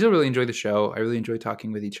 I still really enjoy the show. I really enjoy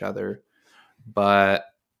talking with each other. But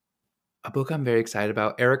a book I'm very excited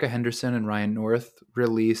about, Erica Henderson and Ryan North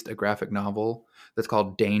released a graphic novel that's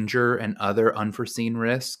called Danger and Other Unforeseen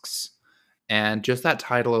Risks. And just that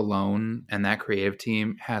title alone and that creative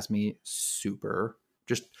team has me super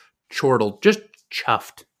just chortled, just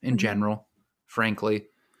chuffed in general, frankly.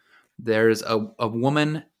 There's a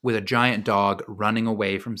woman with a giant dog running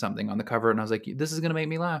away from something on the cover. And I was like, this is going to make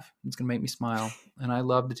me laugh. It's going to make me smile. And I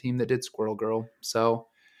love the team that did Squirrel Girl. So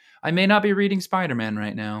I may not be reading Spider-Man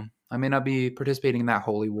right now. I may not be participating in that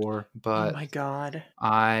holy war, but oh my God,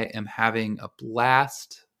 I am having a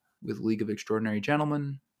blast with League of Extraordinary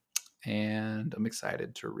Gentlemen. And I'm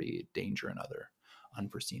excited to read Danger and Other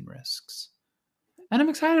Unforeseen Risks. And I'm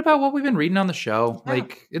excited about what we've been reading on the show. Yeah.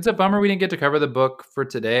 Like, it's a bummer we didn't get to cover the book for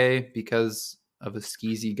today because of a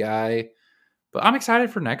skeezy guy. But I'm excited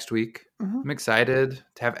for next week. I'm excited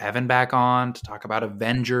to have Evan back on to talk about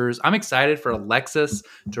Avengers. I'm excited for Alexis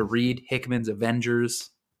to read Hickman's Avengers.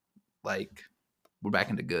 Like, we're back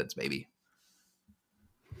into goods, baby.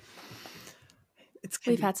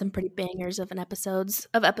 We've had some pretty bangers of episodes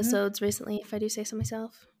recently, if I do say so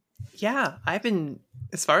myself. Yeah,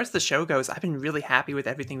 as far as the show goes, I've been really happy with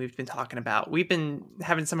everything we've been talking about. We've been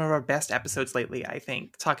having some of our best episodes lately, I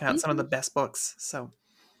think, talking about some of the best books. So,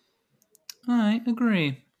 I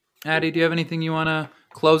agree. Addie, do you have anything you want to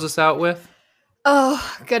close us out with?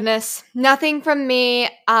 Oh, goodness. Nothing from me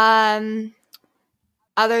other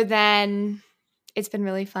than it's been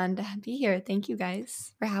really fun to be here. Thank you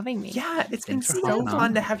guys for having me. Yeah, it's been Thanks for so hopping fun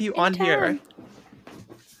on. to have you on here.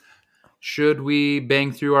 Should we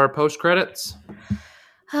bang through our post credits?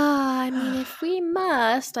 I mean, if we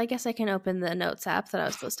must, I guess I can open the notes app that I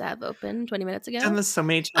was supposed to have open 20 minutes ago. I've done this so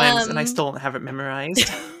many times and I still don't have it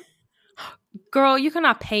memorized. Girl, you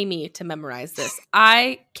cannot pay me to memorize this.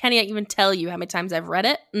 I can't even tell you how many times I've read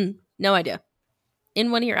it. No idea.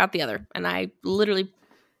 in one ear, out the other. And I literally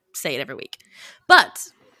say it every week. But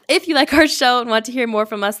if you like our show and want to hear more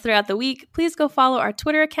from us throughout the week, please go follow our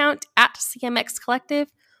Twitter account at CMX Collective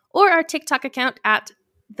or our TikTok account at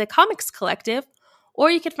The Comics Collective. Or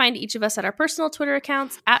you can find each of us at our personal Twitter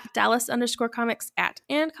accounts at Dallas_comics, at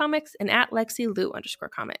 @AnnComics, and at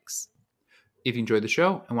LexiLou_comics. If you enjoyed the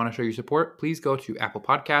show and want to show your support, please go to Apple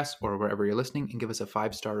Podcasts or wherever you're listening and give us a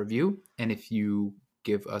 5-star review. And if you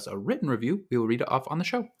give us a written review, we will read it off on the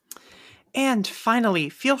show. And finally,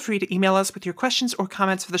 feel free to email us with your questions or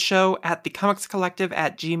comments for the show at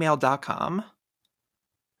thecomicscollective@gmail.com.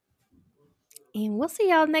 And we'll see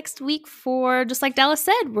y'all next week for, just like Dallas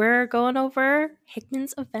said, we're going over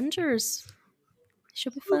Hickman's Avengers.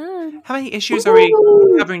 Should be fun. How many issues are we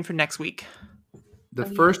covering for next week? The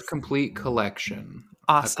first complete collection.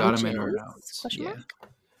 Awesome. I've got them in our notes. Question Yeah. mark?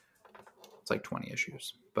 It's like 20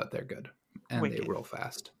 issues, but they're good. And Wicked. they roll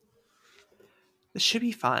fast. This should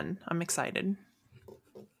be fun. I'm excited.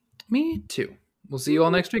 Me too. We'll see you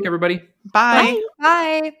all next week, everybody. Bye.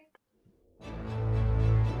 Bye.